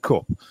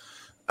cup.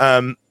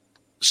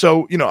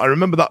 So, I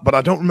remember that, but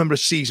I don't remember a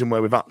season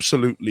where we've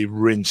absolutely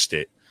rinsed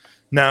it.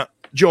 Now,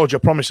 George, I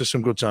promise us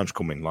some good times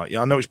coming. Like,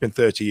 I know it's been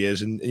 30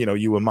 years and,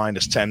 you were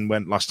 -10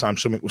 when last time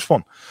something was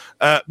fun.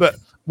 But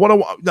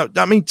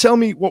tell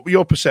me what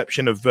your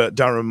perception of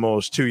Darren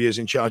Moore's 2 years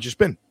in charge has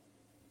been.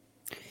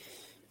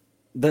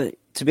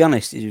 To be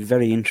honest, it's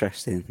very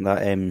interesting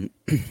that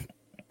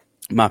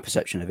my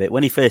perception of it.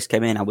 When he first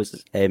came in, I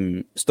was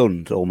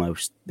stunned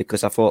almost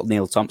because I thought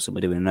Neil Thompson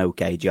were doing an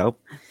okay job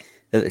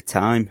at the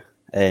time.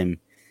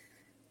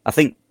 I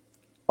think,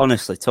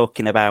 honestly,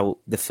 talking about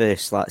the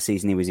first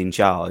season he was in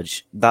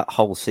charge, that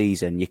whole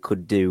season, you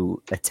could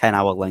do a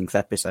 10-hour length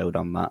episode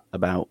on that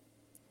about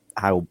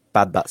how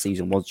bad that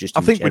season was. Just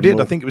I think general. We did.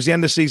 I think it was the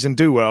end of season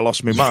 2 where I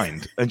lost my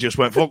mind and just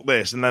went, fuck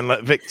this, and then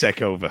let Vic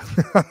take over.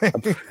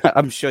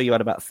 I'm sure you had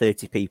about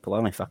 30 people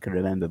on, if I can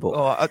remember.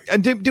 But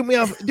and didn't we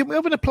have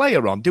a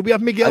player on? Did we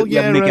have Miguel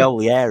Llera? Miguel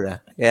Llera,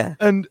 yeah.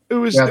 And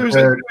who was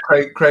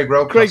Craig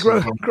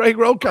Rollcastle. Craig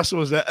Rollcastle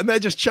was there, and they're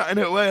just chatting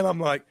it away, and I'm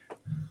like,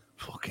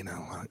 fucking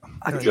hell.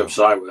 I can't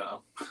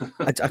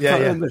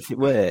remember if it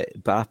were,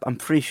 but I'm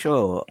pretty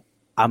sure.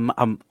 I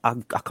can't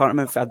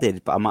remember if I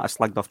did, but I might have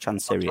slagged off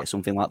Chansiri or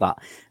something like that.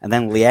 And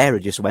then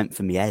Llera just went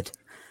for me head.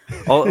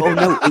 Oh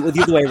no, it was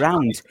the other way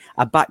around.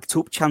 I backed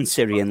up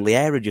Chansiri and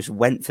Llera just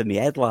went for me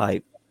head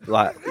like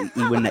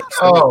he went next.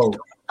 Oh,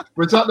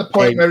 was that the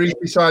point where he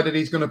decided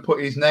he's going to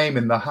put his name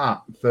in the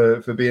hat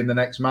for being the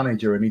next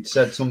manager? And he'd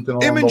said something along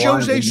the lines. Him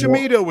and Jose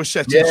Semedo were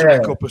setting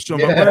something up or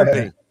something, weren't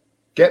they?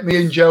 Get me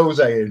and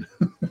Jose in.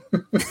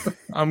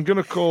 I'm going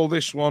to call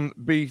this one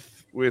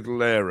Beef with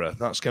Llera.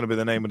 That's going to be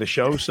the name of the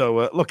show,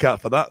 so look out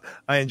for that.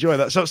 I enjoy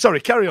that. So, sorry,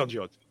 carry on,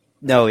 George.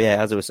 No,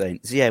 yeah, as I was saying.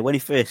 So, yeah, when he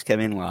first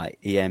came in, I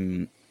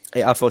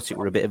thought it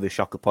were a bit of a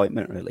shock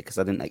appointment, really, because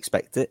I didn't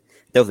expect it.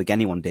 Don't think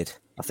anyone did.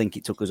 I think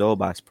it took us all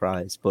by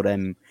surprise. But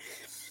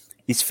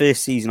his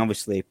first season,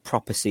 obviously,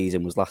 proper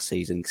season, was last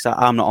season, because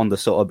I'm not on the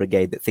sort of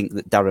brigade that think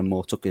that Darren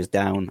Moore took us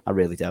down. I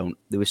really don't.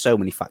 There were so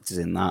many factors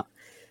in that.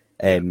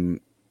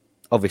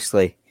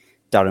 Obviously,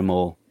 Darren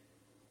Moore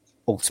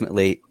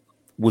ultimately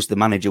was the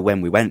manager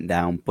when we went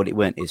down, but it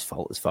weren't his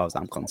fault as far as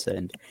I'm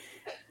concerned.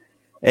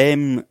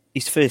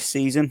 His first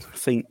season, I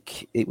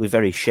think it was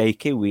very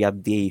shaky. We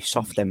had the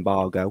soft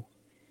embargo,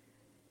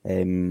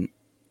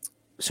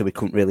 so we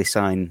couldn't really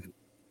sign.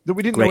 That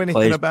we didn't know anything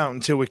players about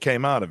until we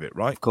came out of it,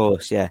 right? Of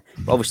course, yeah.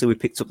 But obviously, we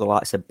picked up the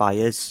likes of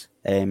Byers.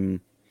 Obviously,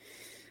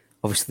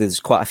 there's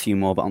quite a few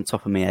more, but on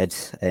top of my head,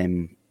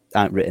 I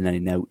haven't written any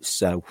notes,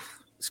 so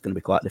it's going to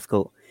be quite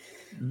difficult.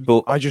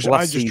 But I just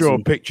draw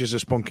pictures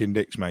of spunking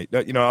dicks, mate.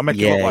 You know, I make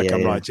it look like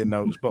I'm writing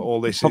notes, but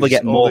all this probably is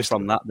get more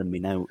from that than me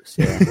notes.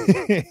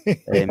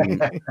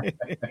 Yeah.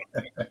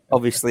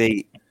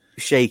 Obviously,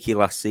 shaky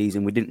last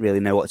season. We didn't really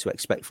know what to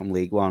expect from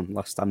League One.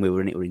 Last time we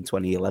were in it, we were in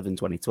 2011,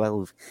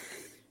 2012.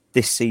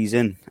 This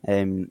season,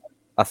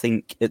 I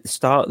think at the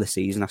start of the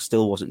season, I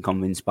still wasn't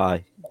convinced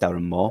by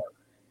Darren Moore.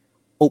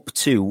 Up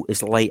to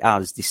as late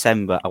as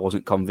December, I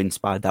wasn't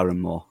convinced by Darren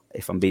Moore.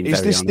 If I'm being very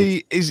honest,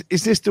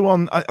 is this the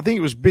one? I think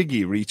it was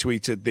Biggie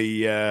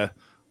retweeted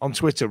on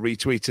Twitter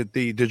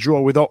the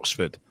draw with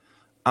Oxford,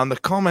 and the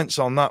comments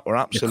on that were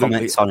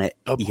absolutely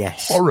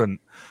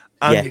abhorrent.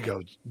 And you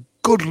go,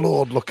 good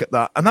Lord, look at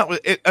that! And that was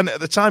it. And at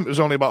the time, it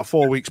was only about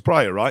 4 weeks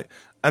prior, right?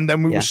 And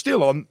then we were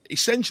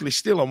essentially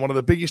still on one of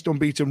the biggest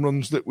unbeaten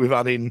runs that we've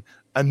had in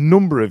a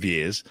number of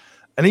years.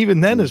 And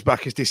even then, as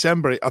back as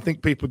December, I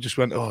think people just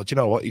went, "Oh, do you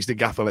know what? He's the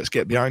gaffer. Let's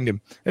get behind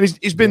him." And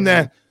he's been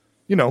there,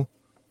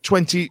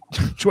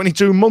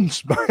 22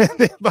 months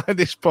by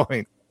this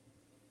point.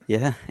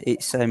 Yeah,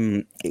 it's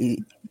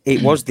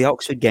it was the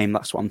Oxford game.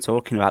 That's what I'm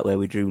talking about, where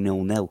we drew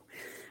 0-0.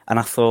 And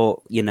I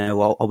thought,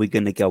 are we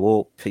going to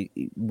go up?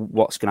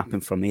 What's going to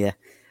happen from here?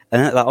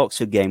 And at that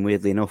Oxford game,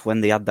 weirdly enough,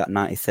 when they had that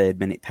 93rd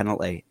minute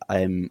penalty,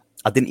 I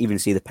didn't even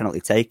see the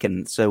penalty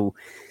taken. So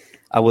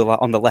I was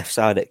on the left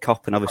side at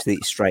Cop, and obviously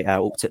it's straight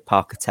out up to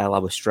Park Hotel. I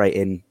was straight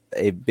in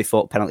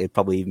before penalty had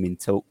probably even been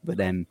took. But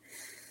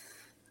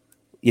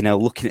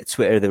looking at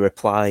Twitter, the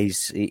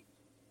replies,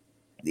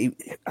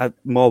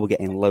 Moore were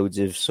getting loads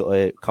of sort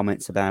of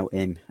comments about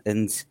him.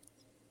 And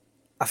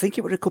I think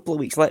it was a couple of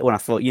weeks later when I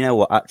thought, you know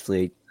what,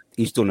 actually,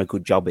 he's done a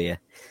good job here.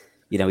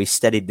 He's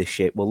steadied the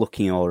ship. We're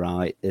looking all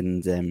right.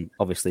 And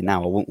obviously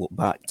now I won't look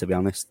back, to be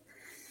honest.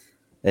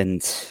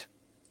 And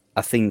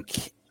I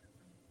think,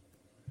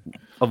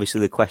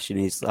 obviously, the question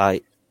is,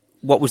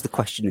 what was the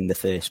question in the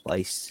first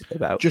place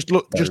about? Just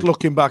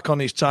looking back on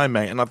his time,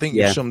 mate, and I think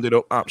you summed it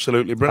up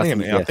absolutely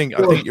brilliantly. I think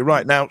you're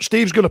right. Now,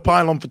 Steve's going to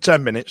pile on for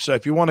 10 minutes, so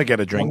if you want to get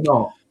a drink.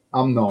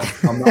 I'm not.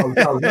 I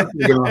was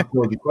actually going to ask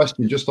you the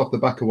question just off the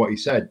back of what he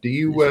said. Do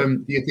you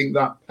think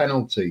that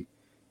penalty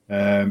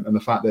and the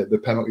fact that the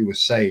penalty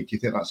was saved, do you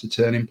think that's a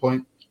turning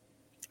point?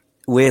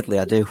 Weirdly,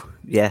 I do.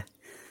 Yeah,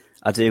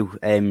 I do.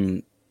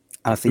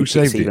 I think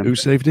Who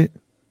saved it?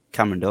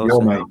 Cameron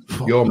Dawson.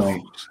 Your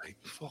mate.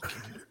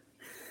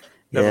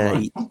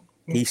 Yeah,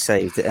 he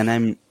saved it.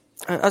 And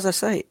as I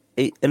say,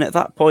 and at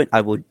that point,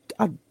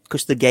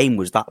 because the game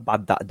was that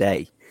bad that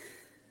day,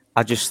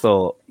 I just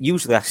thought,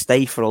 usually I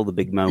stay for all the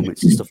big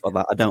moments and stuff like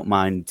that. I don't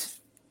mind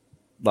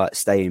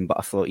staying, but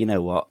I thought, you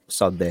know what,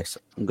 sod this,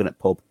 I'm going to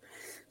pub.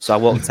 So I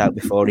walked out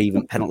before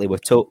even penalty were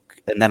took,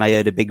 and then I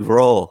heard a big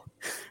roar,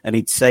 and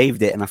he'd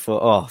saved it, and I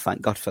thought, oh,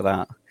 thank God for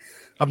that.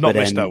 I've not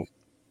missed out.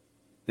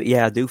 But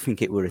yeah, I do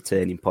think it were a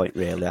turning point,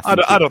 really. I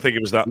don't think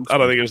it was that. I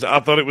don't think it was that. I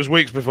thought it was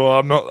weeks before.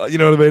 I'm not, you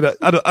know what I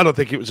mean? I don't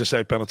think it was a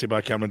safe penalty by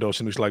Cameron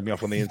Dawson, who slagged me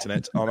off on the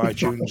internet, on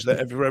iTunes, that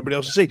everybody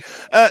else will see.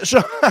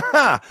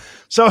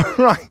 So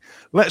right,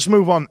 let's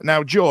move on.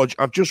 Now, George,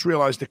 I've just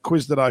realised the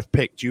quiz that I've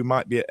picked, you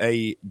might be at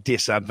a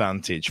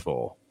disadvantage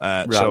for.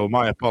 Right. So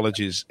my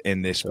apologies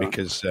in this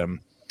because,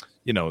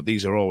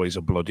 these are always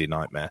a bloody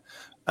nightmare.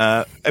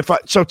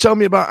 So tell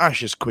me about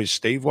Ash's quiz,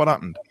 Steve. What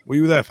happened? Were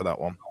you there for that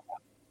one?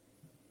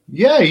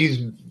 Yeah,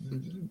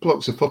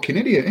 bloke's a fucking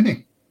idiot,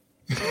 isn't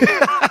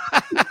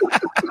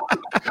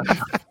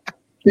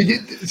he?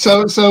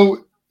 So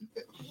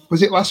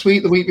was it last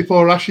week, the week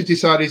before, Ash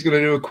decided he's going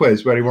to do a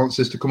quiz where he wants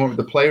us to come up with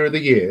the player of the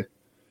year?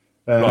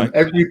 Right.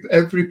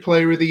 Every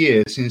player of the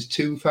year since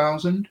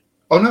 2000?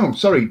 Oh, no,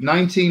 sorry,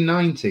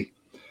 1990,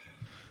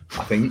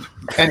 I think.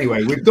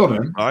 Anyway, we've done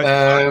them.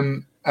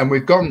 Right. And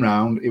we've gone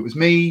round. It was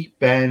me,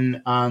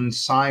 Ben, and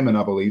Simon,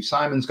 I believe.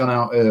 Simon's gone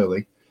out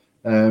early.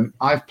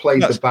 I've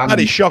played the band.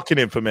 That is shocking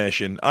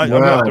information. I'm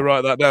going to have to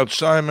write that down.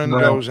 Simon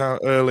goes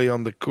out early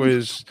on the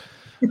quiz.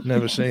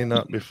 Never seen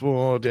that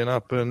before. Didn't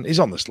happen. He's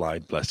on the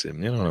slide, bless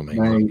him. You know what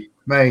I mean?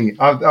 Mate,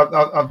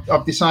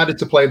 I've decided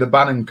to play the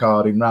Bannon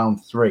card in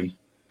round 3.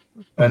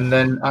 And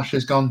then Ash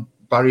has gone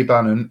Barry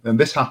Bannon. And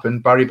this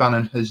happened. Barry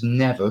Bannon has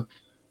never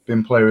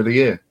been player of the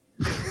year.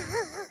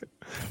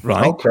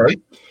 Right. Okay.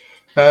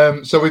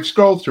 So we've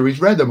scrolled through, he's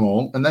read them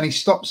all, and then he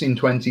stops in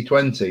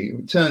 2020.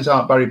 It turns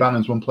out Barry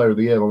Bannon's won player of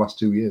the year the last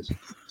 2 years.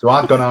 So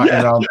I've gone out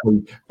in round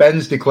 2.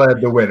 Ben's declared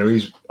the winner.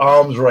 He's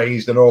arms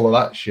raised and all of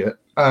that shit.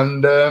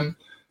 And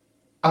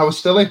I was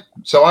still in.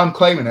 So I'm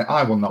claiming it.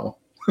 I won that one.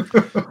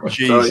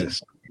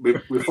 Jesus.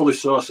 We fully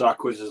source our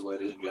quizzes,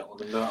 ladies and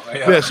gentlemen, don't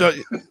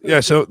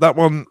we? So that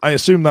one, I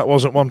assume that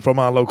wasn't one from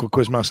our local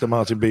quizmaster,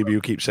 Martin Beebe,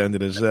 who keeps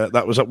sending us.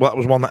 That was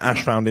one that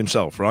Ash found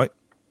himself, right?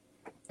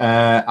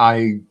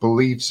 I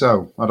believe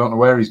so. I don't know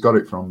where he's got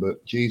it from,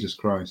 but Jesus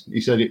Christ. He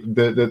said it.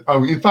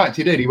 In fact,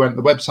 he did. He went,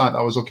 the website that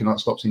I was looking at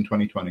stops in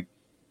 2020.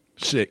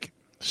 Sick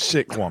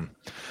one.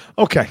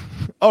 Okay.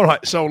 All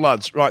right. So,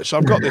 lads, right. So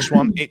I've got this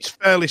one. It's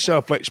fairly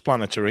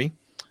self-explanatory.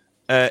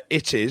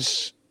 It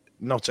is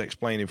not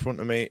explained in front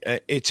of me.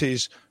 It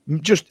is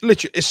just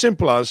literally as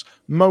simple as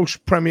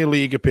most Premier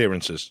League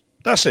appearances.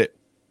 That's it.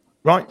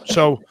 Right.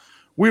 So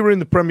We were in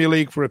the Premier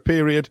League for a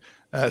period.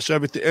 So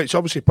it's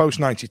obviously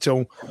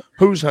post-92.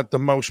 Who's had the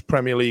most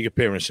Premier League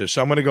appearances?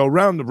 So I'm going to go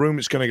around the room.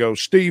 It's going to go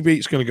Stevie.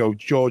 It's going to go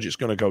George. It's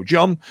going to go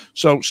John.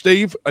 So,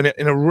 Steve,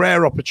 in a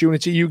rare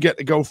opportunity, you get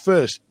to go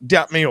first.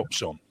 Dap me up,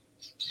 son.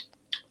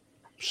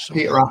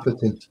 Peter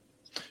Atherton.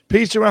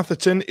 Peter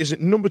Atherton is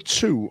at number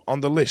 2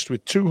 on the list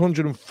with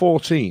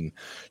 214.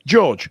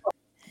 George,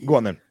 go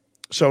on then.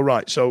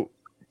 So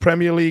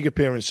Premier League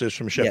appearances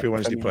from Sheffield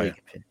Wednesday player.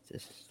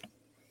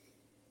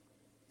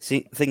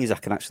 See, the thing is, I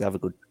can actually have a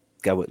good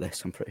go at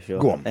this, I'm pretty sure.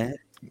 Go on.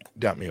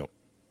 Dap me up.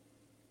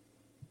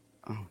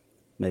 Oh,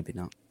 maybe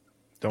not.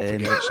 Don't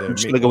forget. I'm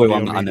just going to go with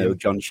one that I know,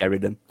 John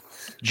Sheridan.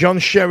 John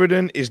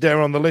Sheridan is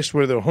there on the list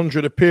with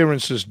 100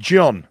 appearances.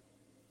 John.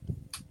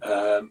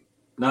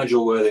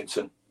 Nigel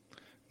Worthington.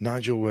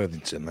 Nigel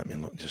Worthington. Let me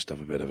look, just have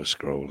a bit of a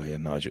scroll here.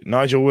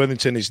 Nigel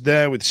Worthington is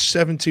there with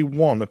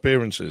 71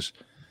 appearances.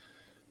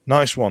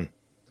 Nice one.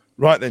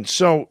 Right then.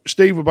 So,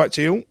 Steve, we're back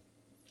to you.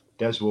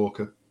 Des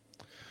Walker.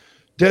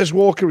 Des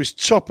Walker is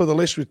top of the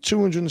list with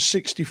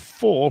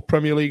 264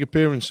 Premier League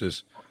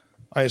appearances.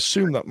 I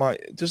assume that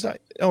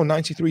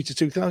 93 to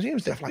 2000. He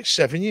was there for like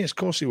 7 years. Of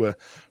course he were.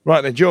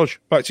 Right then,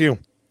 George, back to you.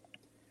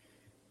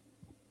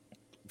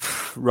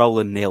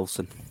 Roland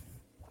Nielsen.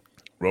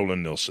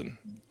 Roland Nielsen.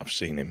 I've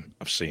seen him.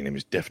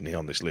 He's definitely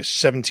on this list.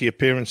 70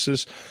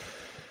 appearances.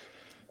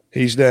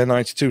 He's there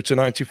 92 to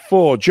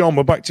 94. John,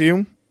 we're back to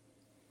you.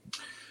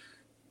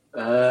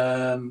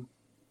 Carlton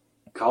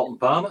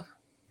Palmer.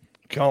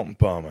 Carlton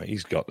Palmer.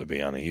 He's got to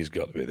be, Annie. He's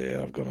got to be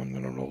there. I'm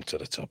going to roll to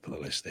the top of the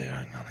list there.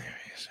 Hang on, here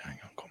he is. Hang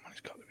on, come on.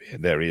 He's got to be here.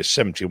 There he is.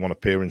 71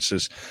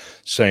 appearances.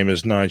 Same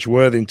as Nigel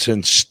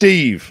Worthington.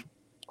 Steve.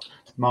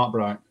 Mark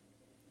Bright.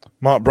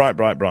 Mark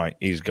Bright.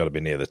 He's got to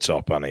be near the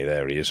top, Annie.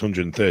 There he is.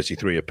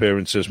 133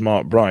 appearances.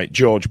 Mark Bright.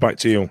 George, back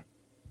to you.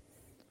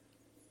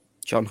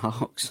 John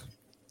Hawkes.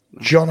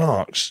 John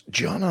Hawkes.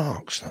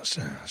 That's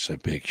a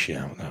big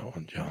shout, that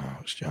one. John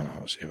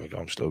Hawkes. Here we go.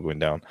 I'm still going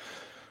down.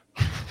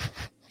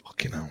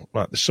 Fucking hell.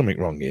 Right, there's something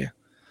wrong here.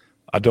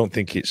 I don't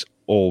think it's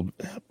all...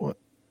 What?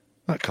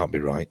 That can't be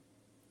right.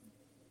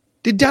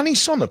 Did Danny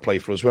Sonner play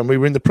for us when we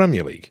were in the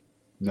Premier League?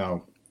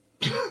 No.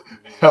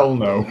 Hell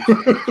no.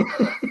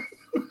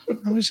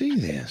 How is he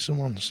there?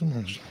 Someone's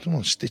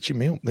stitching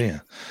me up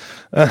there.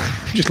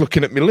 Just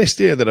looking at my list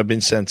here that I've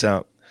been sent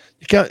out.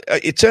 You can't.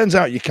 It turns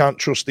out you can't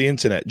trust the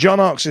internet. John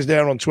Hawkes is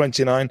there on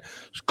 29.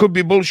 Could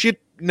be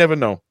bullshit. Never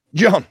know.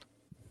 John.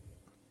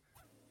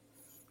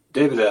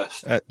 David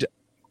Hurst.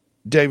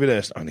 David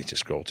Hurst. I need to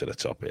scroll to the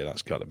top here.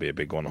 That's got to be a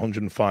big one.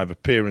 105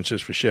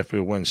 appearances for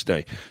Sheffield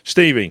Wednesday.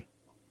 Stevie.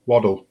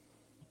 Waddle.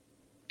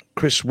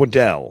 Chris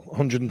Waddell.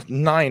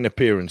 109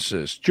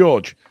 appearances.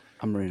 George.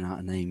 I'm running out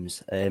of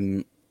names.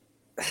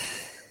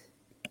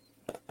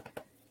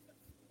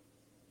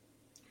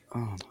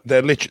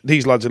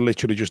 These lads are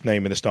literally just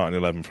naming the starting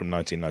 11 from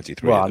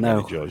 1993. Well, I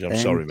know. George. I'm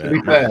sorry, man. To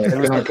be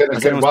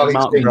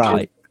fair,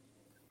 Bright.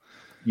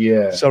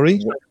 Yeah.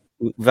 Sorry?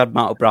 We've had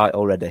Mark Bright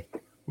already.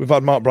 We've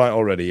had Mark Bright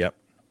already, yeah.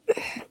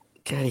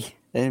 Okay.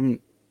 Have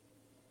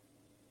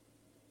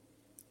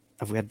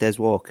we had Des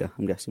Walker?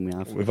 I'm guessing we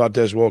have. We've had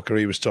Des Walker.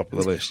 He was top of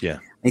the list, yeah.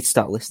 I need to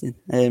start listening.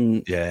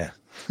 Yeah.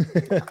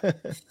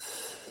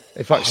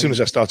 In fact, as soon as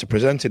I started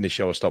presenting this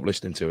show, I stopped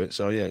listening to it.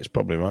 So, yeah, it's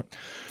probably right.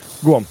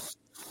 Go on.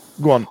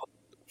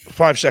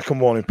 5-second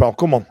warning, pal.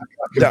 Come on.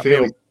 I can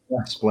feel it.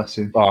 Yes, bless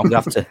him. Oh, I'm going to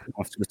have to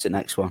go to the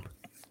next one.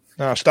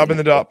 Now, stab in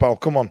the dark, pal.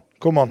 Come on.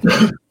 Go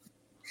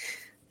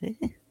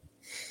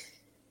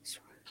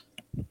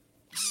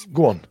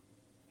on.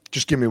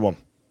 Just give me one.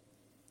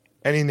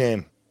 Any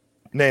name.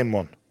 Name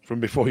one from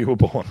before you were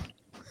born.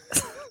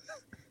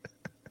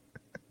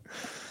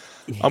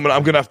 I'm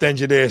gonna have to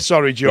engineer.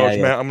 Sorry, George,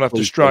 mate. I'm gonna have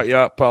to strike you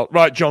out, pal.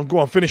 Right, John, go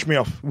on, finish me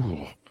off.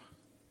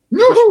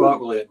 Chris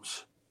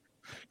Williams.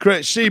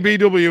 Great.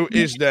 CBW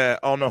is there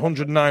on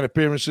 109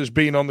 appearances,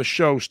 being on the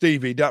show.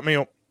 Stevie, dap me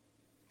up.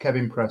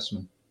 Kevin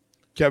Pressman.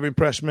 Kevin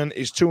Pressman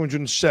is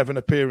 207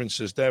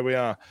 appearances. There we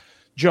are.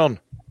 John.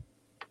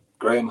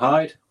 Graham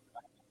Hyde.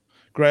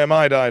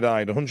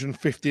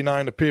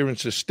 159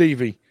 appearances.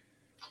 Stevie.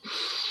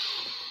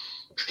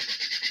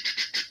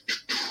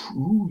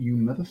 Ooh, you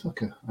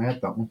motherfucker. I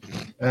had that one.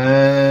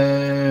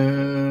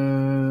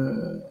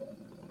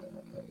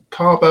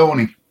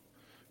 Carboni.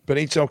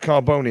 Benito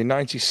Carboni,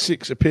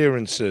 96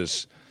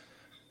 appearances.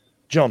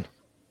 John.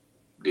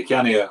 Di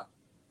Canio.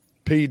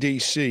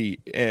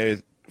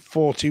 PDC,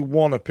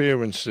 41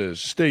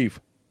 appearances.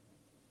 Steve.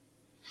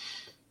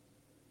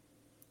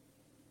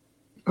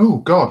 Oh,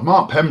 God.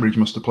 Mark Pembridge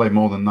must have played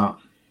more than that.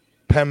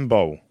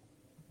 Pembo,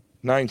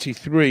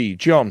 93.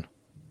 John.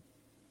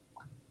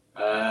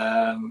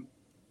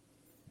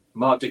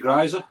 Mark de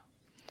Greiser.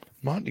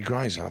 Mark de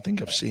Greiser, I think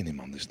I've seen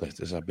him on this list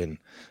as I've been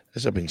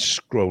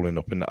scrolling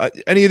up. And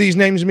any of these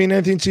names mean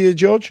anything to you,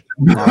 George?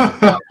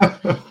 Mark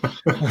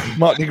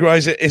de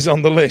Greiser is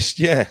on the list.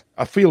 Yeah,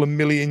 I feel a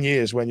million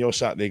years when you're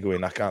sat there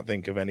going, I can't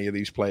think of any of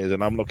these players,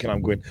 and I'm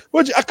going.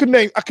 Well, I could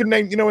name.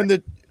 You know, in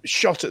the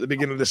shot at the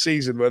beginning of the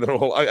season where they're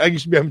all. I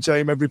used to be able to tell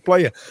him every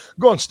player.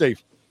 Go on, Steve.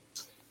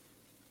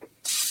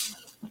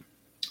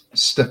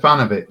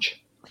 Stefanovic.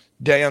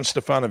 Dejan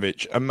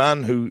Stefanovic, a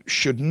man who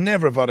should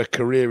never have had a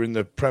career in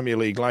the Premier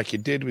League like he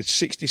did with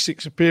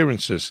 66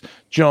 appearances.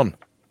 John.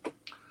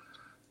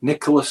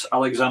 Nicholas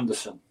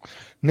Alexanderson.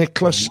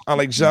 Nicholas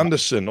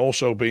Alexanderson,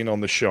 also been on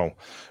the show.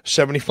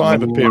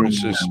 75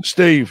 appearances.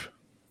 Steve.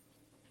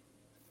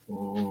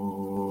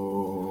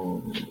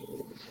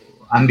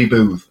 Andy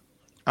Booth.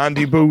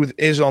 Andy Booth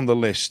is on the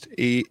list.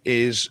 He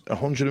is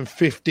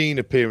 115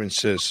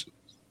 appearances.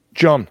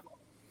 John.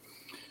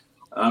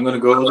 I'm going to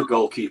go with the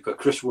goalkeeper,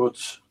 Chris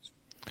Woods.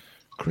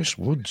 Chris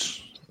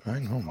Woods.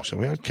 Hang on. So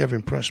we had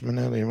Kevin Pressman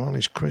earlier on.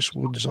 Is Chris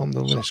Woods on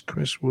the list?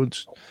 Chris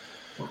Woods.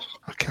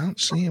 I can't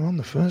see him on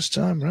the first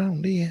time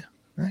round here.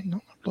 Hang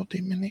on a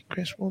bloody minute.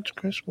 Chris Woods.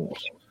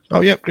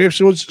 Oh, yeah, Chris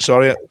Woods.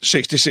 Sorry,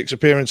 66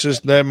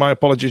 appearances there. My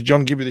apologies,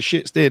 John. Give you the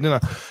shits there,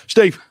 didn't I?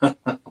 Steve.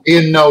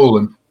 Ian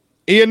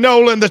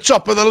Nolan, the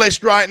top of the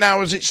list right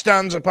now as it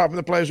stands, apart from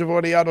the players who've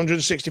already had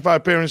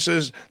 165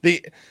 appearances.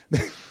 The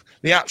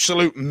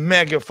absolute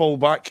mega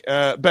fullback.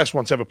 Best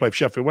one to ever play for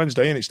Sheffield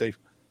Wednesday, isn't it, Steve?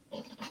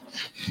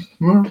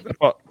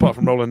 Apart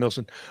from Roland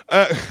Nilsson.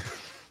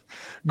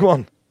 Go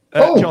on.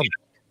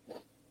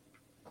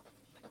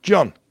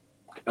 John.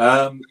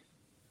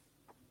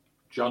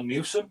 John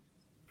Newsom.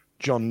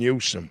 John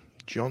Newsom.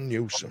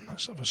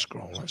 Let's have a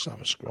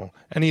scroll.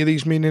 Any of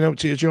these meaning out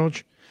to you,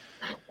 George?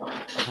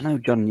 I know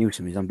John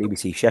Newsom is on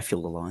BBC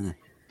Sheffield a lot, isn't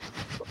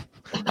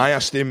he? I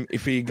asked him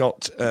if he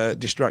got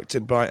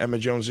distracted by Emma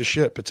Jones's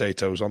shirt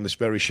potatoes on this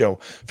very show.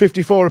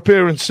 54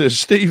 appearances.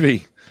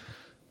 Stevie.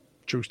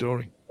 True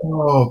story.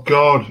 Oh,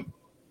 God.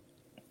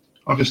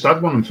 I just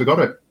had one and forgot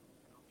it.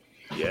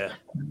 Yeah.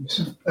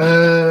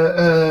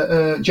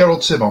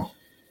 Gerald Sibon.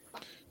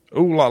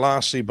 Ooh la la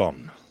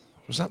Sibon.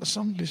 Was that the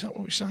song? Is that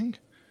what we sang?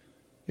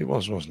 It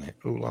was, wasn't it?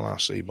 Ooh la la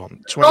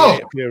Sibon.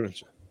 28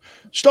 appearances.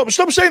 Stop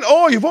saying,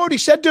 you've already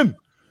said them.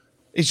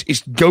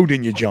 He's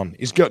goading you, John.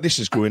 This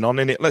is going on,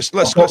 innit? Let's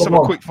have a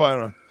quick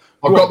fire.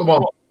 I've got the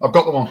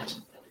one.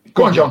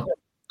 Go on, John.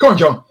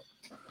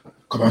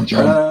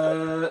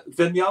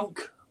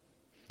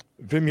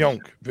 Wim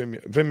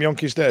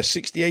Jonk is there.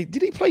 68.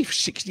 Did he play for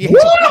 68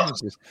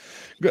 appearances?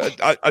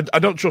 I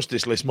don't trust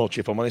this list much,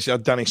 if I'm honest. I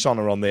had Danny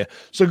Sonner on there.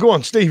 So go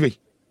on, Stevie.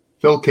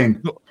 Phil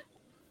King.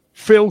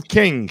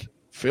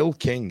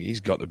 He's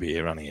got to be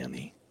here, hasn't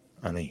he?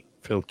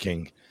 Phil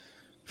King.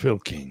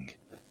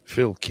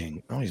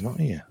 Oh, he's not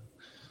here.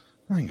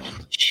 Hang on.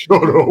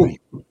 Shut up.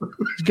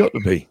 He's got to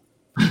be.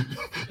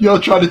 You're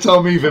trying to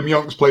tell me Wim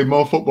Jonk's played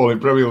more football in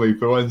Premier League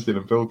for Wednesday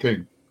than Phil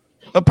King?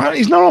 Apparently,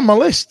 he's not on my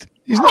list.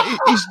 He's not.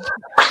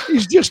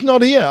 He's just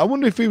not here. I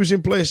wonder if he was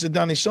in place of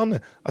Danny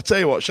Sonner. I tell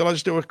you what. Shall I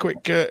just do a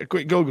quick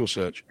Google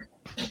search?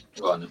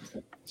 Go on.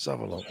 Let's have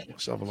a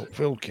look.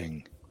 Phil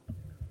King.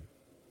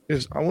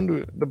 I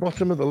wonder at the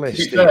bottom of the list.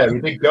 He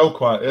did go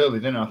quite early,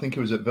 didn't he? I think he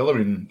was at Villa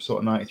in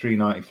sort of 93,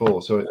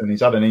 94. So, and he's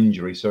had an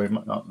injury, so I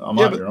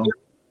might be wrong.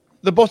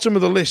 The bottom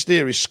of the list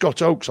here is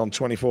Scott Oakes on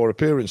 24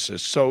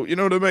 appearances. So you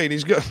know what I mean?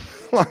 He's got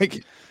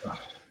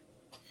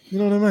you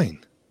know what I mean?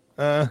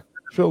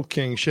 Phil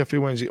King,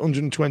 Sheffield Wednesday,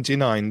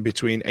 129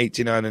 between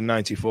 89 and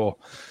 94.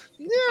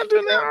 Yeah, I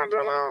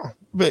don't know.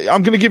 But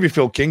I'm going to give you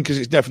Phil King because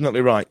it's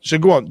definitely right. So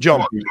go on,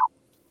 John.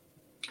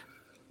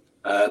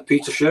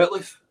 Peter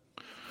Shirtliff.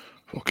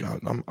 Okay,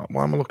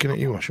 why am I looking at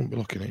you? I shouldn't be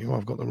looking at you.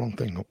 I've got the wrong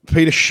thing up.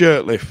 Peter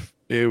Shirtliff.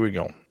 Here we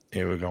go.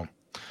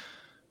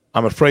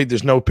 I'm afraid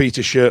there's no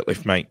Peter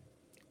Shirtliff, mate.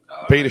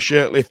 Peter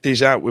Shirtliff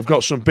is out. We've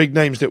got some big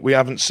names that we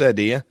haven't said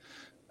here.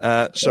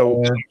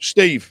 So,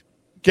 Steve,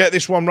 get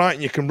this one right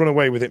and you can run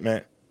away with it,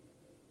 mate.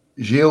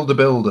 Gilles de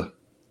Builder.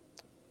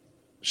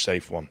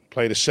 Safe one.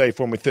 Played a safe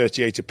one with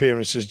 38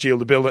 appearances, Gilles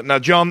de Builder. Now,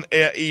 John,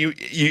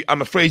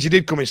 I'm afraid you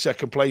did come in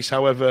second place.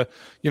 However,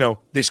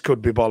 this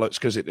could be bollocks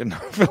because it didn't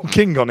have Phil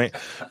King on it.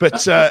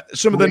 But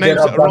some of the names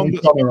that are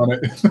on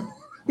it.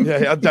 Yeah,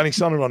 it had Danny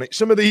Sonner on it.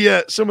 Some of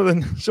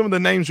the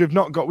names we've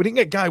not got. We didn't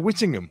get Guy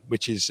Whittingham,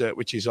 which is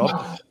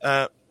odd.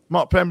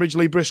 Mark Pembridge,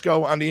 Lee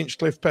Briscoe, Andy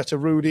Inchcliffe, Petter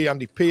Rudy,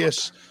 Andy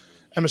Pearce,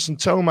 Emerson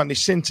Tome, Andy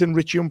Sinton,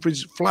 Richie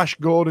Humphries, Flash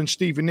Gordon,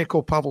 Stevie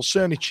Nicol, Pavel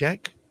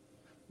Cernicek.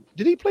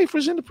 Did he play for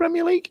us in the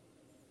Premier League?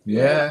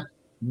 Yeah.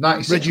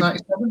 96,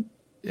 97?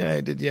 Yeah,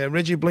 he did, yeah.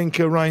 Reggie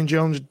Blinker, Ryan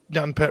Jones,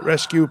 Dan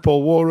Petrescu,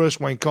 Paul Walrus,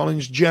 Wayne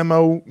Collins,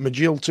 Gemmo,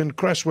 Magilton,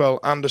 Cresswell,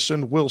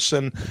 Anderson,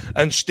 Wilson,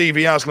 and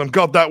Stevie Aslam.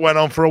 God, that went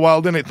on for a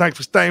while, didn't it? Thanks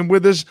for staying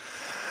with us.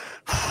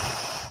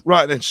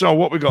 Right then, so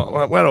what we got?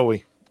 Where are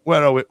we?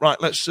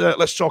 Right, let's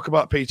talk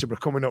about Peterborough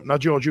coming up. Now,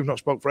 George, you've not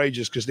spoke for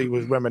ages because he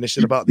was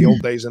reminiscing about the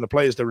old days and the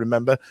players to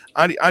remember.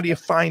 How do you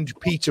find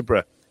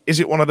Peterborough? Is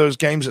it one of those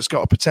games that's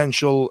got a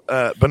potential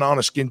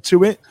banana skin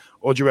to it,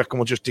 or do you reckon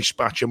we'll just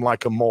dispatch them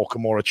like a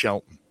Morecambe or a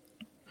Cheltenham?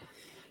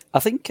 I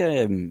think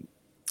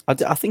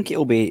I think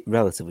it'll be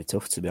relatively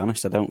tough, to be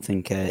honest. I don't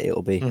think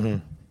it'll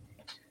be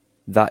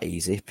that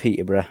easy.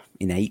 Peterborough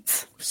in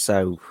 8th,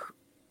 so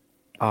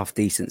half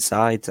decent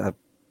side. I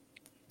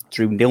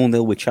drew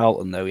 0-0 with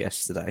Charlton though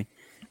yesterday,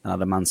 and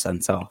had a man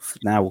sent off.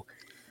 Now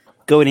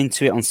going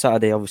into it on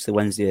Saturday, obviously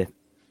Wednesday,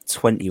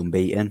 20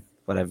 unbeaten.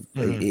 Whatever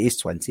it is,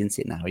 20, isn't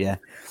it now? Yeah.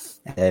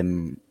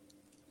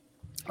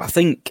 I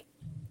think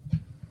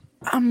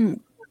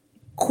I'm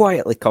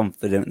quietly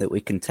confident that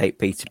we can take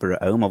Peterborough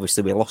at home.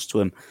 Obviously, we lost to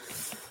them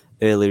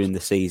earlier in the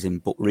season,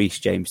 but Reece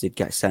James did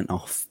get sent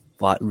off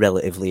like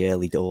relatively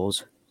early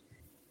doors.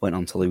 Went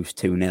on to lose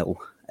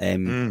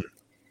 2-0.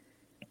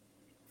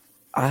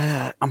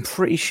 I'm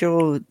pretty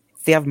sure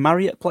they have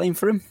Marriott playing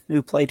for him,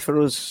 who played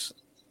for us.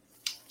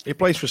 He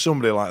plays for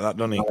somebody like that,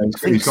 doesn't he?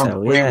 He's gone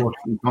to Fleetwood.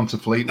 He's gone to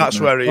Fleetwood. That's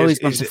where he is. He's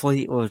gone to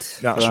Fleetwood.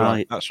 That's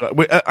right. That's right.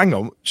 Wait, hang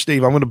on,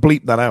 Steve. I'm going to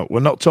bleep that out. We're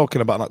not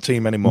talking about that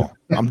team anymore.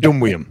 I'm done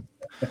with him.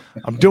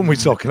 I'm done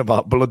with talking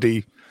about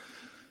bloody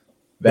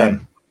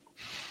them.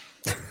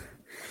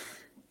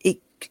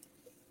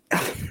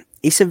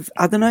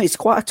 I don't know. It's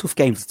quite a tough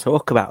game to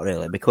talk about,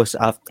 really, because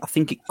I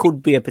think it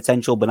could be a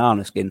potential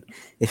banana skin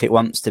if it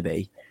wants to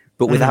be.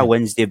 But with how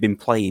Wednesday have been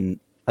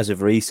playing as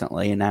of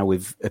recently, and now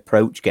with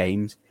approach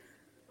games,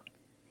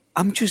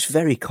 I'm just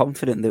very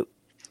confident that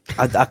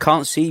I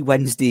can't see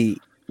Wednesday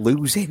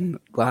losing.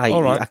 Like,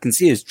 all right. I can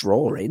see us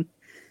drawing.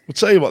 I'll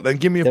tell you what, then.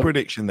 Give me a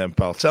prediction, then,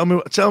 pal. Tell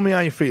me how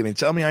you're feeling.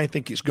 Tell me how you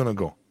think it's going to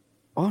go.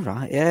 All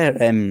right, yeah.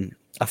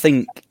 I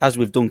think, as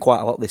we've done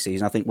quite a lot this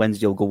season, I think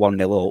Wednesday will go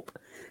 1-0 up.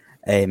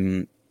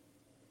 And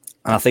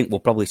I think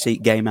we'll probably see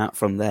game out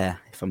from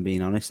there, if I'm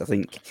being honest. I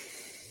think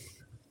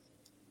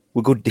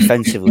we're good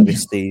defensively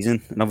this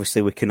season, and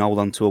obviously we can hold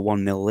on to a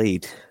 1-0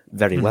 lead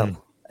very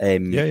well.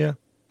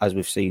 As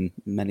we've seen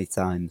many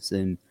times.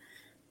 And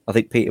I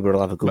think Peterborough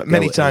will have a good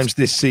many times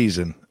this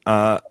season. You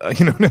know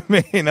what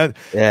I mean? Hold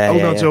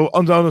on to a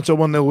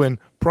 1-0 win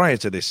prior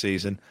to this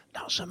season.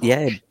 Not so much.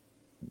 Yeah,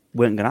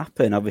 weren't going to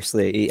happen,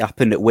 obviously. It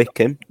happened at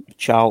Wickham,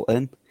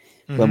 Charlton,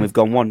 when we've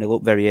gone 1-0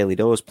 up very early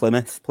doors.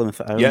 Plymouth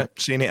at home. Yeah,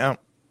 seen it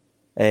out.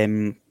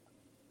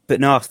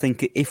 But no, I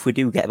think if we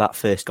do get that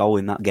first goal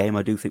in that game,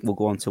 I do think we'll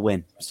go on to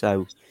win.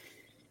 So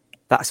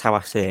that's how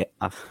I see it.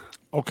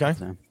 Okay.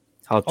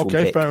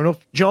 Okay, fair enough.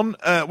 John,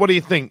 what do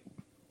you think?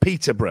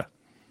 Peterborough,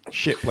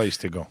 shit place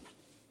to go.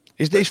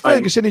 Is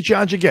Ferguson in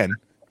charge again?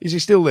 Is he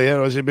still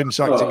there, or has he been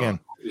sacked again?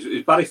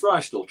 Is Barry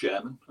Fry still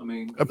chairman? I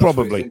mean,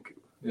 probably.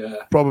 Yeah,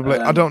 probably.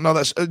 I don't know.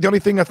 That's the only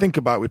thing I think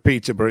about with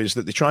Peterborough is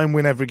that they try and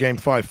win every game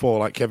 5-4,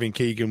 like Kevin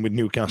Keegan with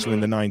Newcastle in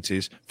the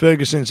 90s.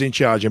 Ferguson's in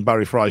charge, and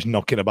Barry Fry's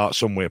knocking about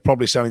somewhere,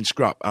 probably selling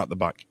scrap out the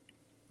back.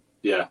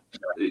 Yeah,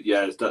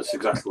 that's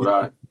exactly what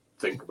I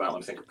think about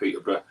when I think of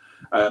Peterborough.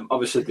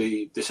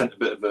 Obviously, they sent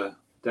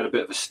they had a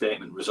bit of a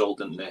statement result,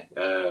 didn't they?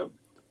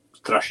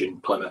 Thrashing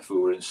Plymouth,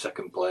 who were in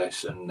second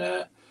place, and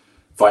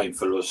fighting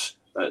for us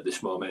at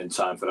this moment in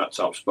time for that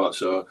top spot.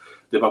 So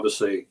they've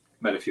obviously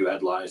made a few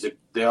headlines.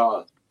 They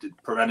are the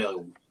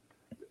perennial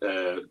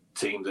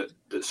team that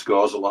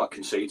scores a lot,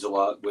 concedes a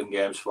lot, win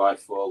games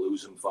 5-4,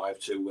 lose them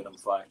 5-2, win them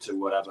 5-2,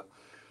 whatever.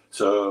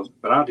 So,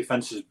 but our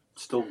defence is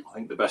still, I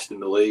think, the best in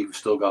the league. We've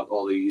still got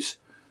all these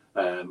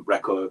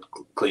record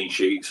clean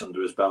sheets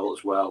under his belt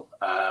as well.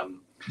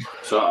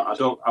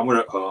 So and we're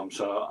at home,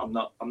 so I'm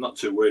not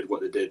too worried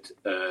what they did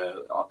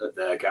at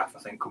their gaff. I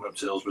think coming up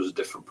to Hills was a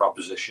different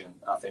proposition.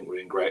 I think we're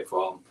in great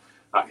form.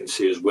 I can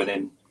see us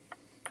winning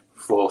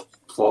 4-1.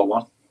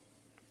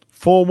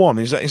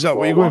 4-1, is that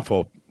what you're going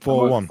for?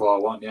 4-1.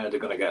 4-1, yeah.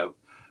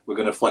 We're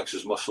going to flex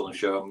his muscle and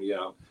show them,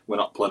 we're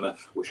not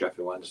Plymouth, we're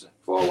Sheffield Wednesday.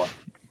 4-1.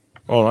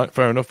 All right,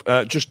 fair enough.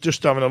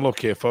 Just having a look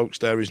here, folks.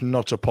 There is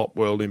not a pop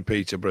world in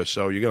Peterborough,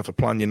 so you're going to have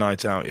to plan your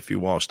night out if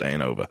you are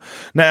staying over.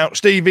 Now,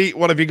 Stevie,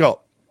 what have you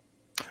got?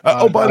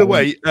 By the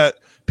way,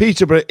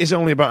 Peterborough is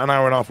only about an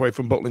hour and a half away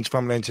from Butlins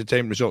Family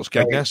Entertainment Resorts,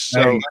 Skegness.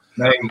 So,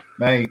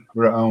 mate,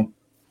 we're at home.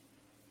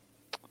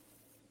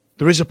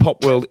 There is a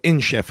pop world in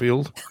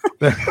Sheffield,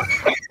 but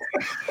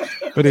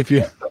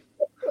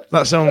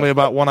that's only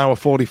about 1 hour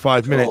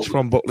 45 minutes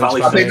from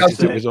Butlins Family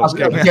Entertainment Resorts.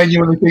 I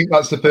genuinely think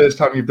that's the first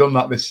time you've done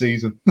that this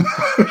season.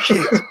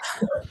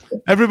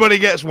 Everybody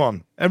gets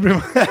one.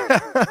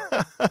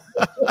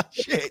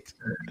 Shit.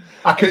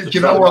 Do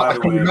you know what? I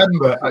can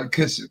remember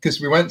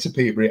because we went to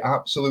Peterborough, it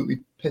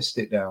absolutely pissed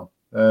it down.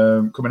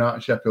 Coming out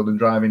of Sheffield and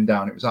driving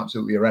down, it was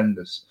absolutely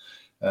horrendous.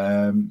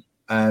 And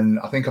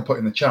I think I put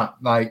in the chat,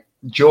 like,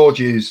 George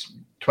is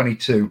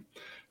 22,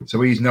 so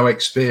he's no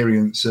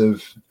experience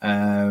of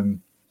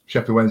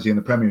Sheffield Wednesday in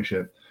the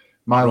Premiership.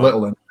 My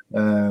little one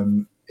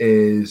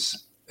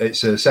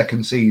it's a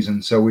second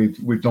season, so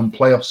we've done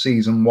playoff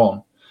season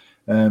 1.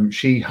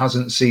 She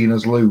hasn't seen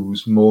us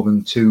lose more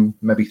than 2,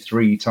 maybe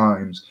 3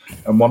 times.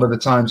 And one of the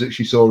times that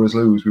she saw us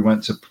lose, we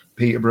went to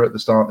Peterborough at the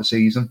start of the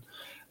season.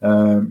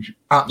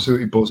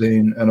 Absolutely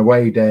buzzing. An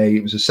away day.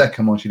 It was the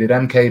second one. She did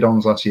MK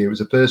Dons last year. It was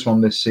the first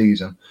one this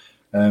season.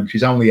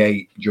 She's only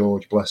 8,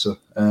 George, bless her.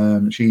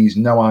 She's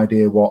no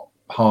idea what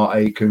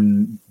heartache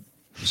and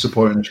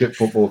supporting a ship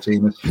football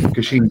team is,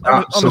 because she's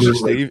absolutely...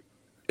 Honestly, Steve,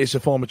 it's a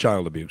form of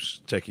child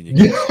abuse, taking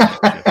you.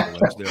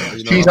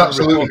 She's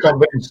absolutely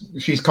convinced.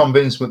 She's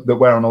convinced that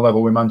we're on a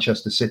level with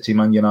Manchester City,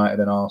 Man United,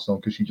 and Arsenal,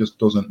 because she just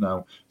doesn't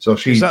know. So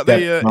she's is that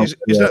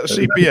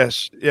the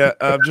CPS? Yeah,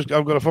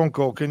 I've got a phone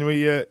call. Can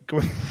we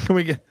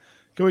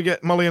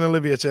get Molly and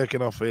Olivia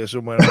taken off here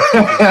somewhere?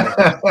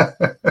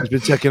 He's been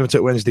taking them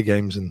to Wednesday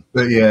games,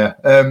 I've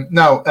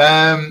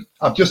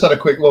just had a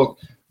quick look.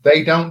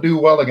 They don't do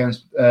well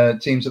against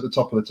teams at the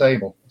top of the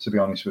table, to be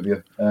honest with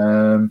you.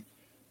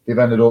 They've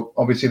ended up,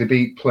 obviously, they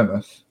beat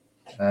Plymouth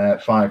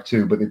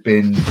 5-2, but they've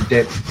been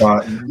dipped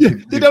by.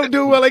 They don't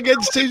do well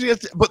against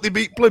teams, but they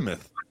beat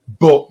Plymouth.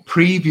 But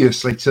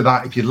previously to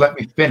that, if you'd let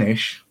me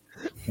finish,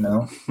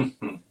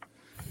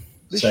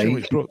 This show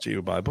is brought to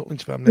you by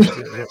Butlins Family.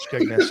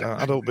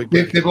 Adult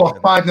Big. They've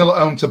lost 5-0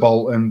 at home to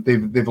Bolton.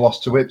 They've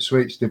lost to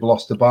Ipswich. They've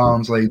lost to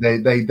Barnsley.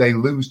 They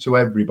lose to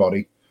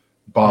everybody,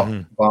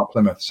 bar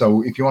Plymouth.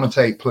 So if you want to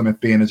take Plymouth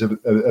being as a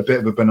bit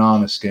of a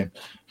banana skin,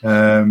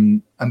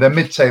 and they're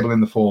mid-table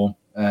in the form,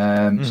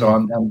 so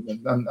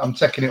I'm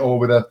taking it all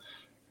with a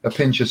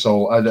pinch of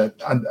salt.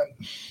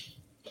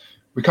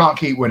 We can't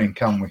keep winning,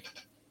 can we?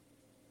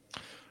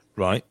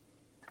 Right.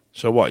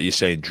 So what are you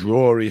saying? Draw?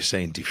 Or are you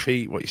saying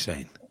defeat? What are you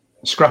saying?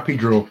 Scrappy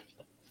draw.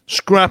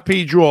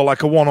 Scrappy draw,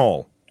 like a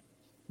 1-1.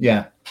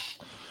 Yeah.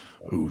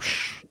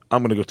 Oosh.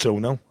 I'm going to go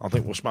 2-0. I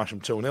think we'll smash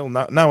them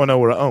 2-0. Now I know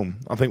we're at home.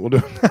 I think we'll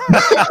do.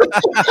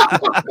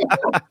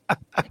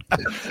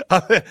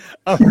 I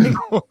think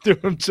we'll do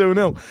them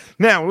 2-0.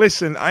 Now,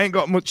 listen, I ain't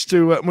got much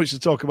to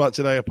talk about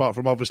today, apart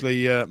from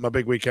obviously my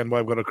big weekend where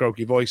I've got a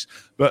croaky voice.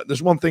 But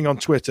there's one thing on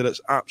Twitter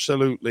that's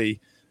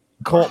absolutely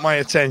caught my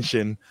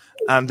attention.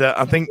 And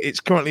I think it's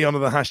currently under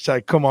the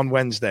hashtag Come On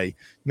Wednesday.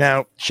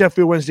 Now,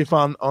 Sheffield Wednesday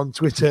fan on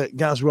Twitter,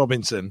 Gaz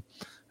Robinson,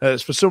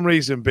 has for some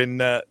reason been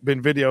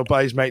videoed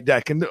by his mate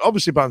Deck, and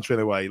obviously bantering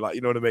away, like,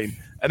 you know what I mean?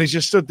 And he's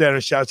just stood there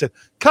and shouted,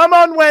 "Come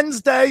on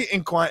Wednesday!"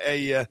 in quite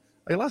a are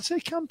you allowed to say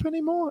camp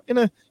anymore? In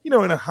a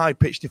high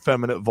pitched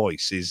effeminate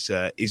voice is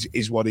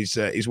what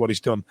he's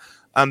done.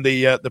 And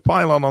the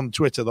pile on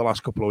Twitter the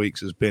last couple of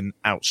weeks has been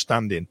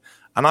outstanding.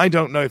 And I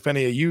don't know if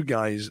any of you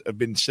guys have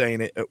been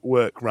saying it at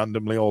work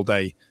randomly all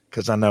day,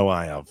 because I know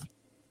I have.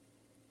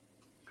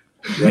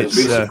 Yeah, it's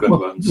been some good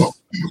ones.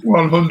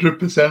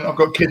 100%. I've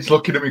got kids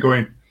looking at me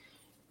going,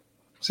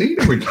 "See,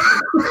 doing?"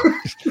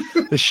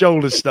 The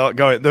shoulders start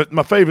going.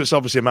 My favourite's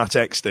obviously Matt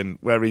Exton,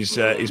 where he's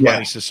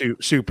managed to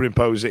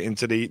superimpose it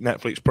into the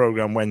Netflix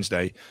programme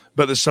Wednesday.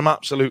 But there's some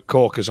absolute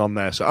corkers on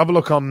there. So have a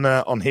look on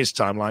his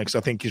timeline, because I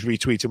think he's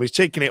retweeted. He's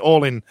taking it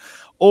all in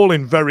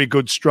very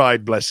good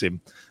stride, bless him.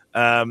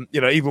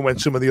 Even when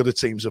some of the other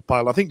teams have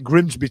piled, I think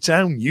Grimsby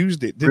Town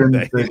used it, didn't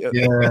they?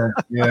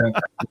 Yeah.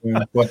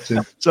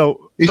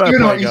 So he's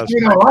doing all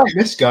right,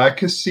 this guy,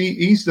 because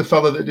he's the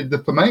fella that did the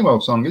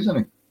Famewo song, isn't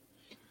he?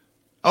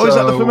 Oh, is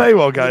that the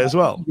Famewo guy as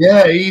well?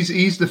 Yeah,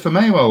 he's the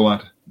Famewo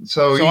lad.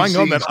 So hang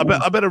on then.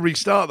 I better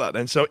restart that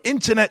then. So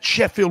Internet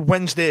Sheffield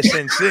Wednesday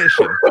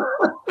sensation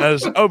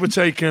has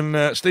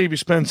overtaken Stevie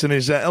Spence and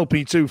his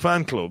LP2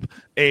 fan club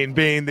in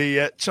being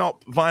the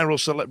top viral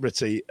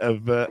celebrity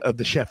of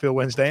the Sheffield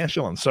Wednesday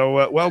echelon.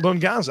 So well done,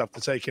 Gaz, after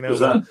taking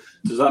over.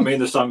 Does that mean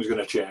the song's going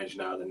to change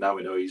now? Then now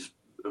we know he's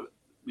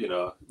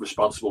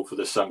responsible for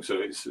this song. So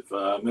it's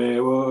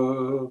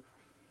Famewo,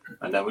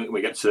 and then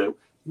we get to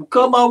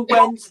Come On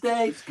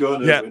Wednesday. It's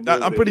gonna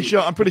I'm pretty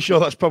sure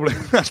that's probably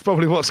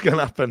what's going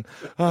to happen.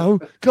 Oh,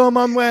 come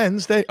on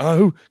Wednesday.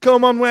 Oh,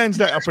 come on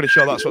Wednesday. I'm pretty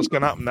sure that's what's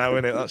going to happen now,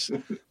 isn't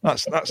it?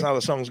 That's how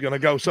the song's going to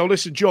go. So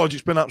listen, George,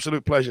 it's been an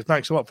absolute pleasure.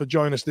 Thanks a lot for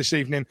joining us this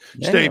evening.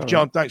 Yeah, Steve,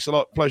 John, thanks a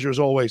lot. Pleasure as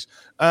always.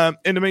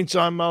 In the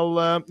meantime,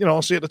 I'll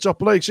see you at the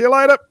top of the league. See you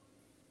later.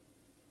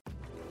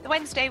 The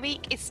Wednesday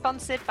week is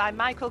sponsored by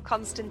Michael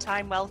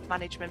Constantine Wealth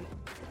Management.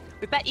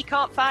 We bet you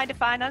can't find a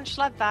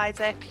financial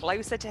advisor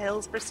closer to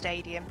Hillsborough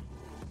Stadium.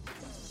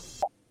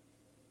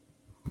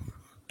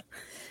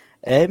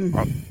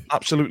 I'll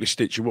absolutely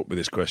stitch you up with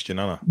this question,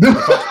 Anna.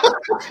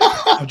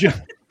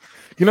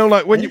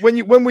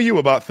 When were you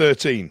about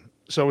 13?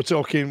 So we're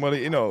talking,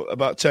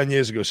 about 10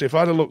 years ago. So if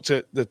I'd have looked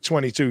at the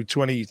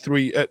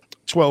 22-23,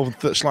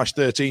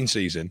 12/13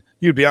 season,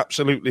 you'd be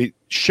absolutely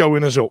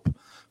showing us up.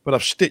 But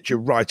I've stitched you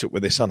right up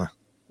with this, Anna.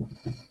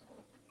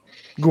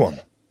 Go on.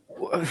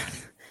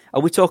 Are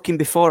we talking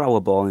before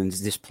our born?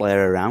 Is this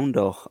player around,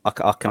 or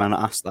can I not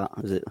ask that?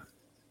 Is it?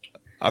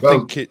 I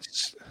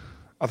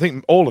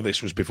think all of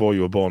this was before you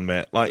were born,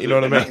 mate. Like, you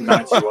know what I mean?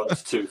 91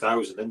 to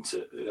 2000, isn't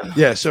it?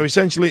 Yeah. So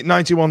essentially,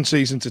 91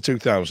 season to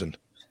 2000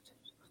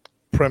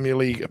 Premier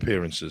League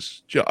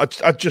appearances.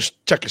 I'd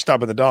just take a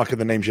stab in the dark of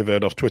the names you've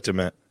heard off Twitter,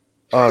 mate.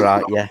 All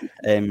right. Yeah.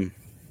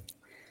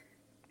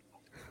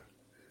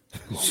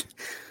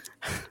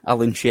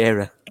 Alan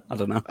Shearer. I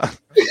don't know.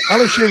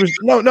 Alan Shearer's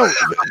no.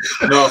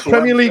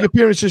 Premier League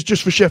appearances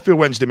just for Sheffield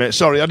Wednesday, mate.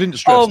 Sorry, I didn't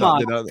stress that.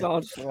 Oh my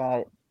God!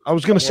 Right. I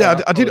was going to say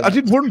I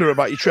did wonder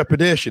about your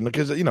trepidation,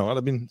 because I'd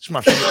have been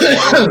smashing.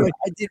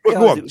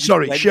 Go on.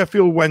 Sorry,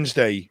 Sheffield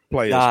Wednesday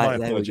players. Right,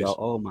 there we go.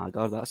 Oh my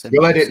God, that's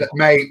We'll edit that,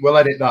 mate. We'll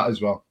edit that as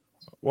well.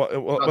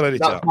 We'll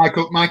edit that.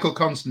 Michael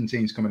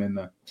Constantine's coming in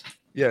there.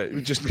 Yeah,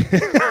 it just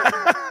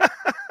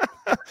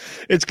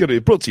it's going to be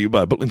brought to you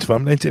by Butlins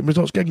Family Team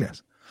Resorts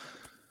Gegnes.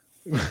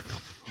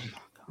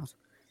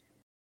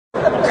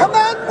 Come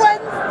on,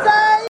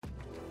 Wednesday!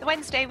 The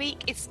Wednesday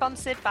week is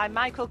sponsored by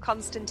Michael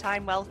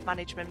Constantine Wealth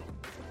Management.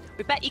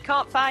 We bet you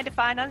can't find a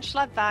financial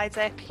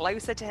advisor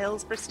closer to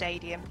Hillsborough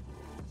Stadium.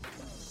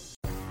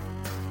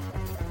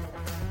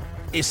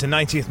 It's the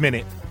 90th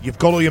minute. You've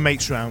got all your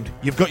mates round.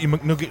 You've got your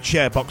McNugget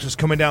share boxes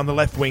coming down the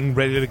left wing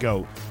ready to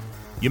go.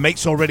 Your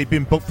mate's already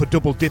been booked for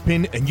double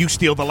dipping and you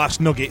steal the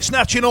last nugget,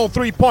 snatching all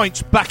 3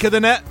 points, back of the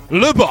net,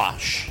 le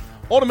bosh.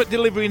 Automatic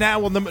delivery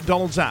now on the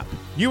McDonald's app.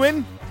 You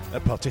in?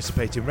 At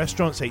participating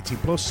restaurants, 18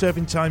 plus,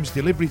 serving times,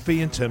 delivery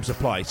fee and terms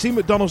apply. See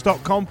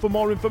mcdonalds.com for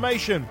more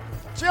information.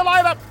 See you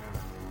later.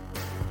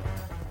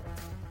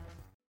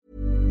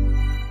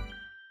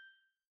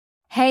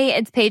 Hey,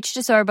 it's Paige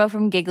DeSorbo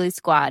from Giggly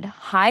Squad.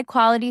 High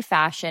quality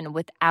fashion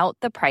without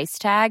the price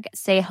tag.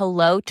 Say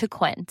hello to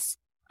Quince.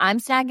 I'm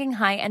snagging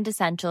high-end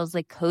essentials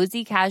like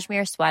cozy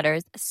cashmere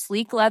sweaters,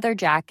 sleek leather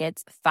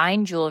jackets,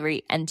 fine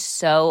jewelry, and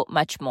so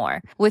much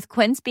more. With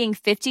Quince being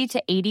 50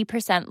 to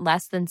 80%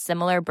 less than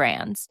similar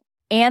brands.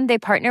 And they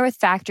partner with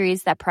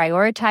factories that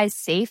prioritize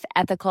safe,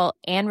 ethical,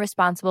 and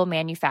responsible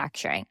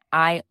manufacturing.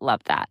 I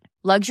love that.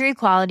 Luxury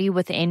quality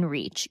within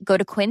reach. Go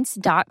to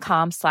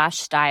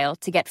quince.com/style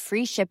to get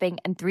free shipping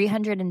and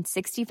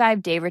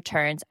 365-day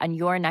returns on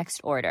your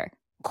next order.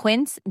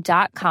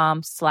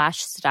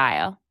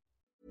 Quince.com/style.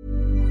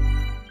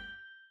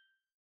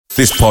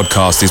 This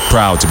podcast is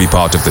proud to be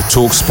part of the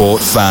TalkSport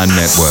Fan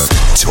Network.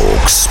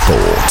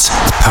 TalkSport.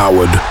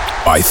 Powered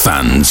by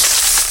fans.